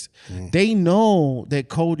Netflix. They know that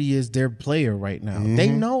Cody is their player right now. They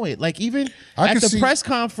know it. Like, even at the press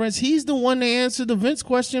conference, he's the one that answered the Vince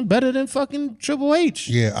question better than fucking Triple H.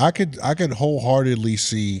 Yeah, I could wholeheartedly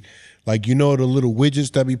see, like, you know, the little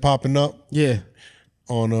widgets that be popping up? Yeah.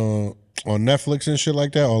 On Netflix and shit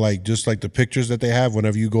like that, or like just like the pictures that they have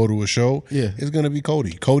whenever you go to a show, it's gonna be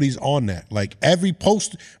Cody. Cody's on that. Like every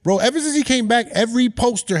post, bro, ever since he came back, every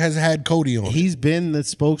poster has had Cody on. He's been the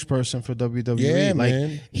spokesperson for WWE. Yeah, like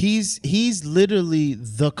man. He's literally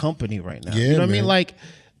the company right now. You know what I mean? Like,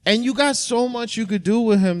 and you got so much you could do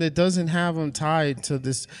with him that doesn't have him tied to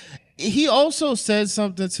this. He also said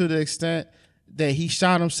something to the extent that he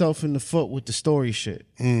shot himself in the foot with the story shit.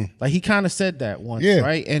 Like, he kind of said that once,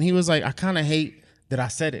 right? And he was like, I kind of hate that I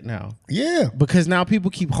said it now. Yeah. Because now people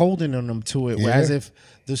keep holding on them to it, Yeah. as if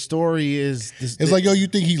the story is. It's like, yo, you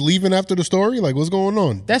think he's leaving after the story? Like, what's going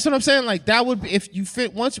on? That's what I'm saying. Like, that would be, if you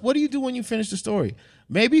fit once. What do you do when you finish the story?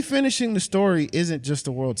 Maybe finishing the story isn't just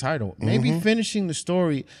a world title. Maybe finishing the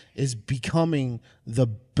story is becoming the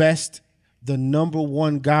best, the number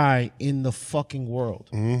one guy in the fucking world.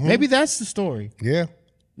 Maybe that's the story. Yeah.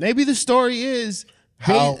 Maybe the story is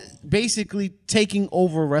How- basically taking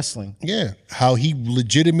over wrestling. Yeah. How he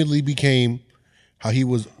legitimately became, how he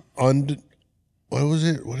was what was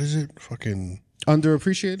it? What is it? Fucking.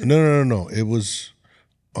 Underappreciated? No. It was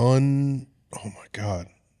oh my God.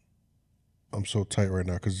 I'm so tight right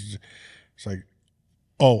now because it's like,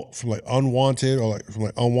 from like unwanted or like from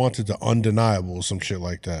like unwanted to undeniable or some shit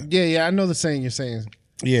like that. Yeah, I know the saying you're saying.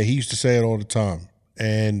 Yeah, he used to say it all the time.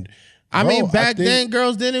 And I bro, mean, back think- then,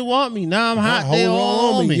 girls didn't want me. Now I'm hot. Hold They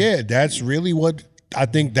all on me. Yeah, that's really what I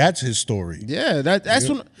think. That's his story. Yeah, that's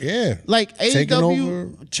when. Yeah, Like Taking AEW over.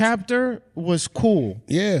 chapter was cool.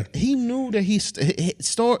 Yeah, He knew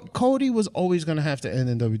that Cody was always going to have to end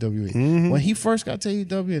in WWE. When he first got to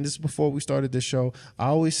AEW, and this is before we started this show, I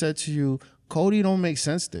always said to you, Cody don't make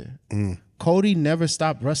sense there. Cody never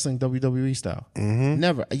stopped wrestling WWE style.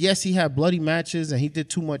 Never. Yes, he had bloody matches and he did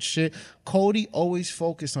too much shit. Cody always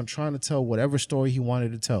focused on trying to tell whatever story he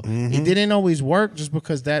wanted to tell. It didn't always work just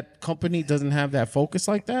because that company doesn't have that focus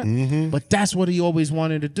like that. But that's what he always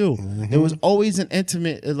wanted to do. There was always an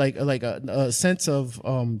intimate, like a sense of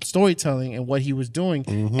storytelling in what he was doing,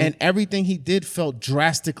 and everything he did felt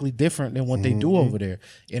drastically different than what they do over there.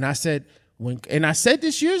 And I said. And I said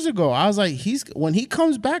this years ago, I was like, when he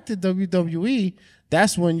comes back to WWE,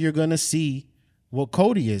 that's when you're gonna see what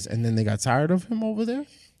Cody is. And then they got tired of him over there.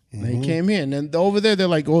 And he came here, and then over there they're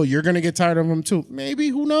like, oh, you're gonna get tired of him too. Maybe,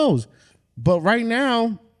 who knows? But right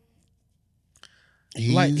now,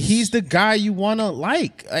 he's the guy you wanna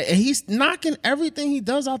like. He's knocking everything he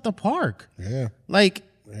does out the park. yeah.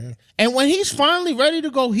 And when he's finally ready to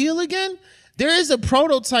go heel again, there is a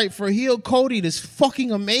prototype for heel Cody that's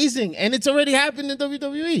fucking amazing, and it's already happened in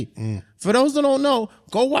WWE. For those that don't know,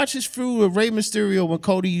 go watch his feud with Rey Mysterio when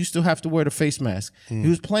Cody used to have to wear the face mask. He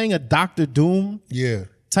was playing a Dr. Doom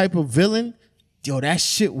type of villain. Yo, that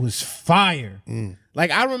shit was fire.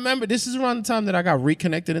 Like, I remember, this is around the time that I got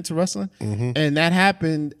reconnected into wrestling, and that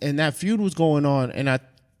happened, and that feud was going on, and I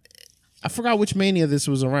forgot which Mania this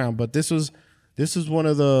was around, but this was one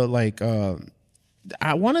of the, like,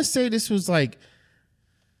 I want to say this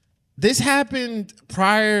happened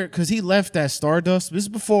prior, because he left that Stardust. This is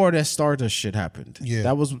before that Stardust shit happened. Yeah.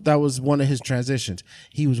 That was one of his transitions.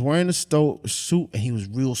 He was wearing a suit, and he was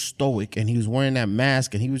real stoic, and he was wearing that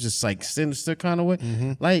mask, and he was just like sinister kind of way.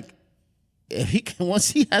 Like, if he can,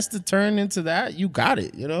 once he has to turn into that, you got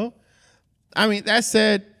it, you know? I mean, that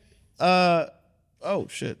said, oh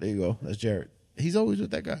shit, there you go. That's Jared. He's always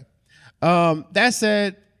with that guy. That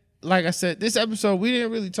said, like I said, this episode, we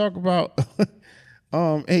didn't really talk about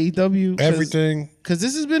AEW. Everything. Because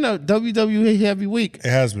this has been a WWE heavy week.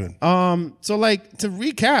 It has been. So, like, to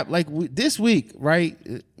recap, like, this week, right,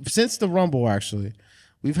 since the Rumble, actually,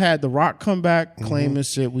 we've had The Rock come back, claim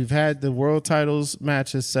his shit. We've had the world titles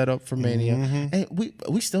matches set up for Mania. And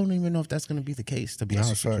we still don't even know if that's going to be the case, to be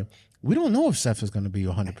honest with you. We don't know if Seth is going to be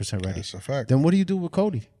 100% ready. That's a fact. Then what do you do with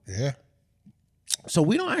Cody? Yeah. So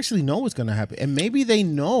we don't actually know what's gonna happen, and maybe they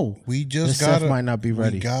know. We just that Seth might not be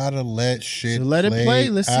ready. We gotta let shit. So let it play.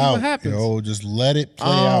 Let's see what happens. Yo, just let it play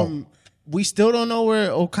out. We still don't know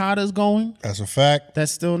where Okada's going. That's a fact.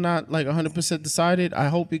 That's still not like 100% decided. I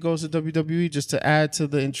hope he goes to WWE just to add to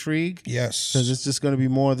the intrigue. Yes. Because it's just gonna be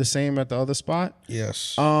more of the same at the other spot.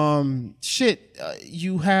 Yes.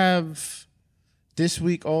 You have. This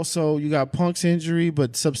week also, you got Punk's injury,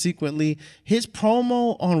 but subsequently, his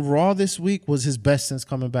promo on Raw this week was his best since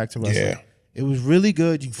coming back to wrestling. Yeah. It was really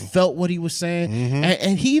good. You felt what he was saying.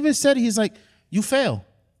 And he even said, he's like, you fail.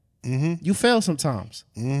 You fail sometimes.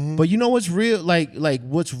 But you know what's real? Like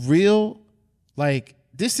what's real? Like,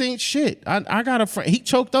 this ain't shit. I got a friend. He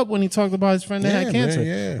choked up when he talked about his friend that had cancer.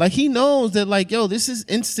 Man, Like, he knows that, like, yo, this is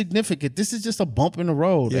insignificant. This is just a bump in the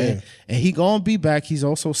road. And he gonna be back. He's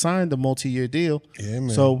also signed a multi-year deal. Yeah,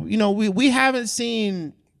 man. So, you know, we haven't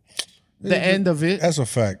seen the end of it. That's a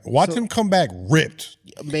fact. Watch him come back ripped.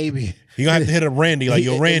 Maybe. You gonna have to hit a Randy, like,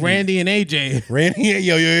 yo, Randy. Randy and AJ. Randy,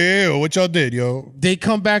 yo, what y'all did, yo? They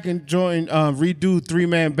come back and join, redo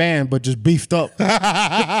 3-man band, but just beefed up. You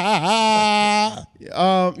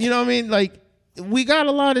know what I mean? Like, we got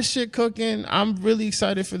a lot of shit cooking. I'm really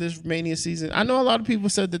excited for this Mania season. I know a lot of people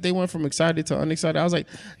said that they went from excited to unexcited. I was like,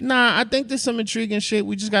 nah, I think there's some intriguing shit.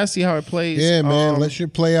 We just gotta see how it plays. Yeah, man, let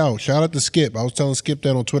shit play out. Shout out to Skip. I was telling Skip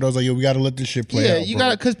that on Twitter. I was like, yo, we gotta let this shit play out. Yeah, you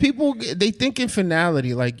gotta, because people, they think in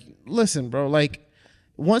finality. Like, listen, bro, like,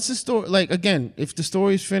 once the story, like, again, if the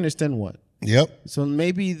story's finished, then what? Yep. So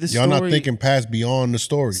maybe the y'all not thinking past beyond the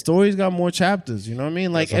story. Story's got more chapters, you know what I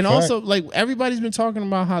mean? Like, and also, like, everybody's been talking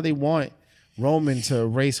about how they want Roman to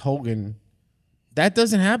race Hogan. That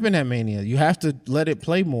doesn't happen at Mania. You have to let it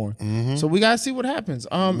play more. Mm-hmm. So we gotta see what happens.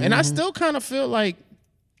 And I still kind of feel like,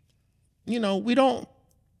 you know,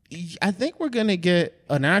 I think we're gonna get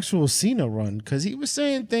an actual Cena run, because he was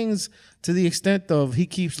saying things to the extent of he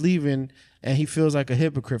keeps leaving and he feels like a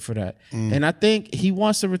hypocrite for that. And I think he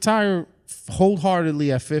wants to retire wholeheartedly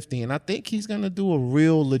at 50, and I think he's gonna do a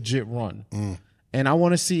real legit run. And I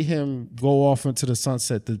want to see him go off into the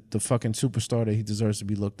sunset, the fucking superstar that he deserves to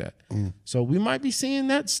be looked at. So we might be seeing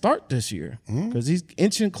that start this year, because he's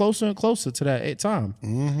inching closer and closer to that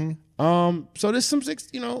time. So there's some,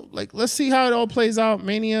 you know, like, let's see how it all plays out.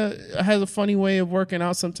 Mania has a funny way of working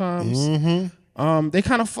out sometimes. They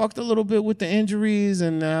kind of fucked a little bit with the injuries,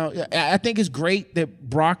 and I think it's great that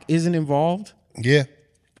Brock isn't involved. Yeah.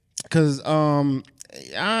 Because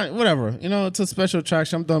whatever, you know, it's a special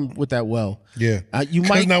attraction. I'm done with that. Yeah, you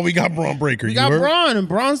might. Now we got Braun Breaker. We got Braun, and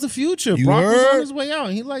Braun's the future. Brock was on his way out,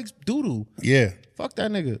 and he likes doodoo. Yeah, fuck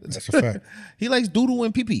that nigga. That's a fact. He likes doodoo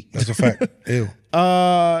and pee-pee. That's a fact. Ew.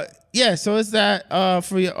 Yeah. So it's that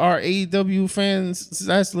for our AEW fans,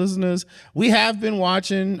 listeners. We have been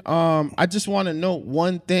watching. I just want to note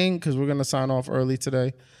one thing, because we're gonna sign off early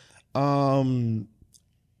today.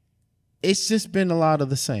 It's just been a lot of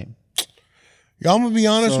the same. Y'all, I'm gonna be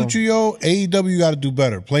honest with you, yo. AEW got to do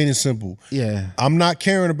better, plain and simple. Yeah. I'm not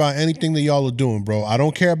caring about anything that y'all are doing, bro. I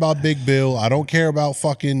don't care about Big Bill. I don't care about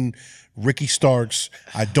fucking Ricky Starks.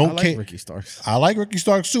 I don't care. Ricky Starks. I like Ricky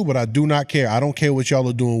Starks too, but I do not care. I don't care what y'all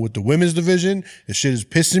are doing with the women's division. This shit is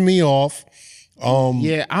pissing me off.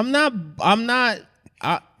 Yeah, I'm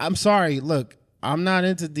sorry. Look, I'm not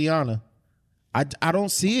into Deanna. I don't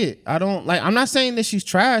see it. I don't like. I'm not saying that she's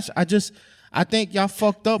trash. I think y'all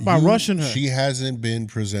fucked up by rushing her. She hasn't been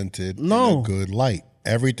presented in a good light.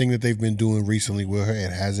 Everything that they've been doing recently with her,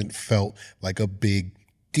 it hasn't felt like a big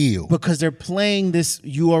deal. Because they're playing this,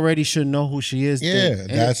 you already should know who she is. Yeah,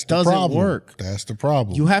 that's the problem. Work. That's the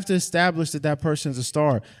problem. You have to establish that person's a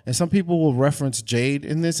star. And some people will reference Jade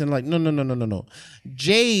in this and like, no.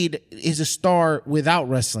 Jade is a star without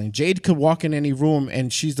wrestling. Jade could walk in any room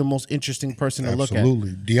and she's the most interesting person to look at.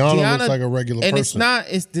 Absolutely. Deanna looks like a regular person.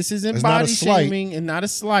 And this isn't body shaming and not a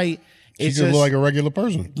slight. She just look like a regular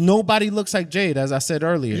person. Nobody looks like Jade, as I said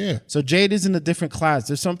earlier. Yeah. So Jade is in a different class.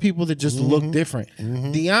 There's some people that just look different.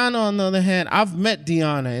 Deanna, on the other hand, I've met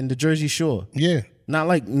Deanna in the Jersey Shore. Yeah. Not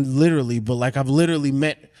like literally, but like I've literally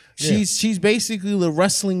met. She's basically the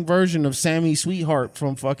wrestling version of Sammy Sweetheart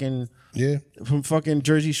from fucking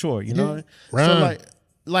Jersey Shore. You know. Ron.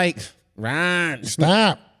 So Ron.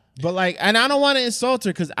 Stop. But like, and I don't want to insult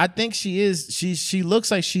her because I think she is. She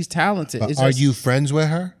looks like she's talented. But are you friends with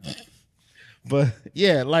her? But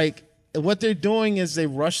yeah, like what they're doing is they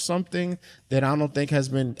rush something that I don't think has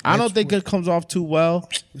been. I don't think it comes off too well.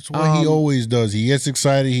 It's what he always does. He gets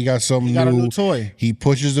excited. He got something new. Got a new toy. He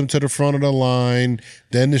pushes them to the front of the line.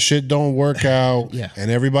 Then the shit don't work out. Yeah.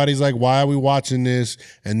 And everybody's like, "Why are we watching this?"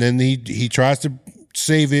 And then he tries to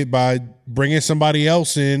save it by bringing somebody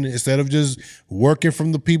else in instead of just working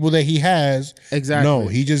from the people that he has. Exactly. No,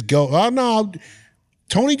 he just go. Oh no,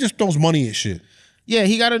 Tony just throws money at shit. Yeah,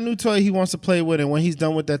 he got a new toy he wants to play with, and when he's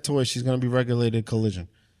done with that toy, she's going to be regulated Collision.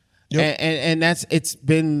 Yep. And it's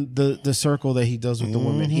been the circle that he does with the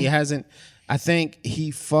women. He hasn't. I think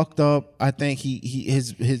he fucked up. I think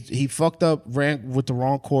he fucked up. Ran with the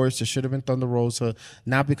wrong course. It should have been Thunder Rosa.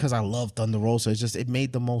 Not because I love Thunder Rosa. It's just it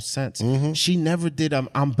made the most sense. She never did.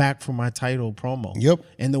 I'm back for my title promo. Yep.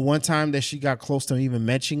 And the one time that she got close to even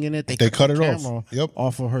mentioning it, they cut the it camera off. Yep.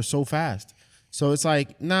 Off of her so fast. So it's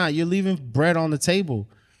like, nah, you're leaving bread on the table.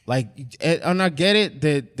 Like, and I get it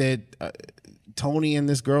that Tony and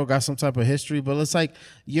this girl got some type of history, but it's like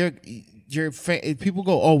people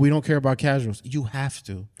go, oh, we don't care about casuals. You have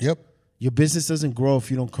to. Yep. Your business doesn't grow if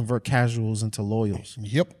you don't convert casuals into loyals.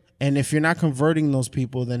 Yep. And if you're not converting those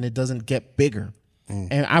people, then it doesn't get bigger.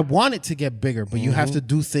 And I want it to get bigger, but you have to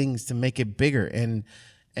do things to make it bigger. And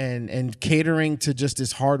catering to just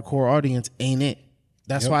this hardcore audience ain't it.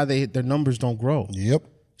 That's why their numbers don't grow. Yep.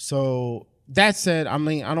 So that said, I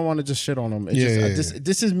mean, I don't want to just shit on them.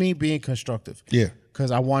 This is me being constructive. Yeah. because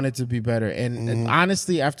I want it to be better. And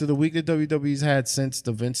honestly, after the week that WWE's had since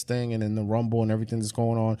the Vince thing and then the Rumble and everything that's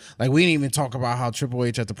going on, like we didn't even talk about how Triple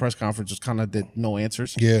H at the press conference just kind of did no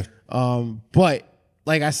answers. Yeah. But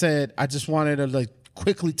like I said, I just wanted to like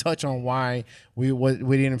quickly touch on why we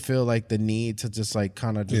didn't feel like the need to just like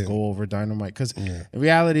kind of just go over Dynamite, because in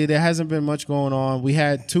reality there hasn't been much going on. We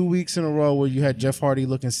had 2 weeks in a row where you had Jeff Hardy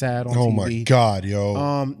looking sad on TV. Oh my God,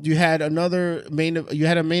 yo. You had a main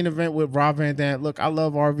event with Rob Van Dam. Look, I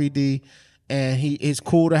love RVD and it's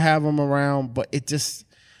cool to have him around, but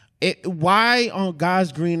why on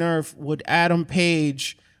God's green earth would Adam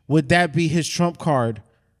Page, would that be his trump card?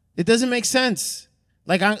 It doesn't make sense.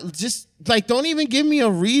 Like, I just like, don't even give me a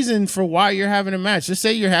reason for why you're having a match. Just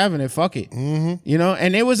say you're having it. Fuck it. You know,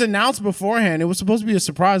 and it was announced beforehand. It was supposed to be a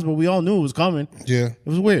surprise, but we all knew it was coming. Yeah. It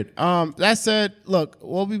was weird. That said, look,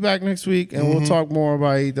 we'll be back next week and we'll talk more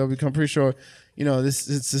about AEW. I'm pretty sure, you know, this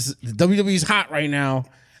WWE's hot right now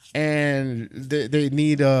and they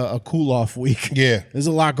need a cool off week. Yeah. There's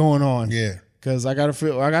a lot going on. Yeah. Because I got a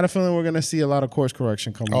feeling we're gonna see a lot of course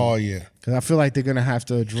correction coming. Oh, on. yeah. Because I feel like they're gonna have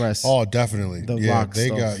to address. Oh, definitely. The yeah, Rock they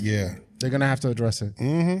stuff. They're gonna have to address it.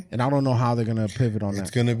 And I don't know how they're gonna pivot on that.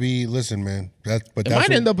 It's gonna be. Listen, man. It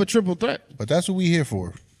might end up a triple threat. But that's what we here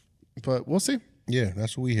for. But we'll see. Yeah,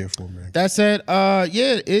 that's what we here for, man. That said,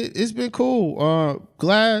 it's been cool.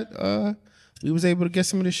 Glad we was able to get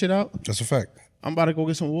some of this shit out. That's a fact. I'm about to go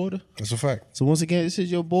get some water. That's a fact. So once again, this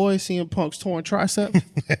is your boy CM Punk's torn tricep.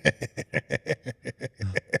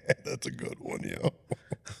 That's a good one, yo.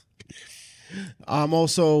 I'm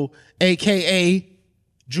also AKA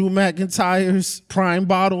Drew McIntyre's prime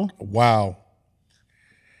bottle. Wow.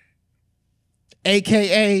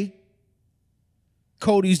 AKA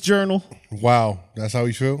Cody's journal. Wow. That's how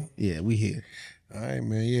you feel? Yeah, we here. All right,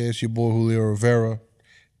 man. Yeah, it's your boy Julio Rivera,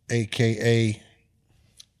 AKA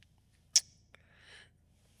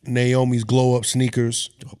Naomi's glow up sneakers.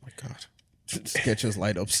 Oh my God. Skechers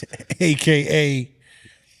light ups. AKA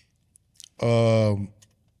the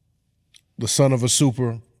son of a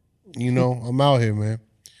super. You know, I'm out here, man.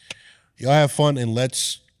 Y'all have fun and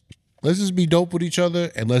let's just be dope with each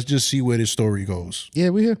other and let's just see where this story goes. Yeah,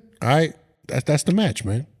 we here. All right? That's the match,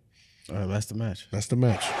 man. All right, that's the match. That's the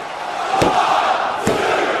match.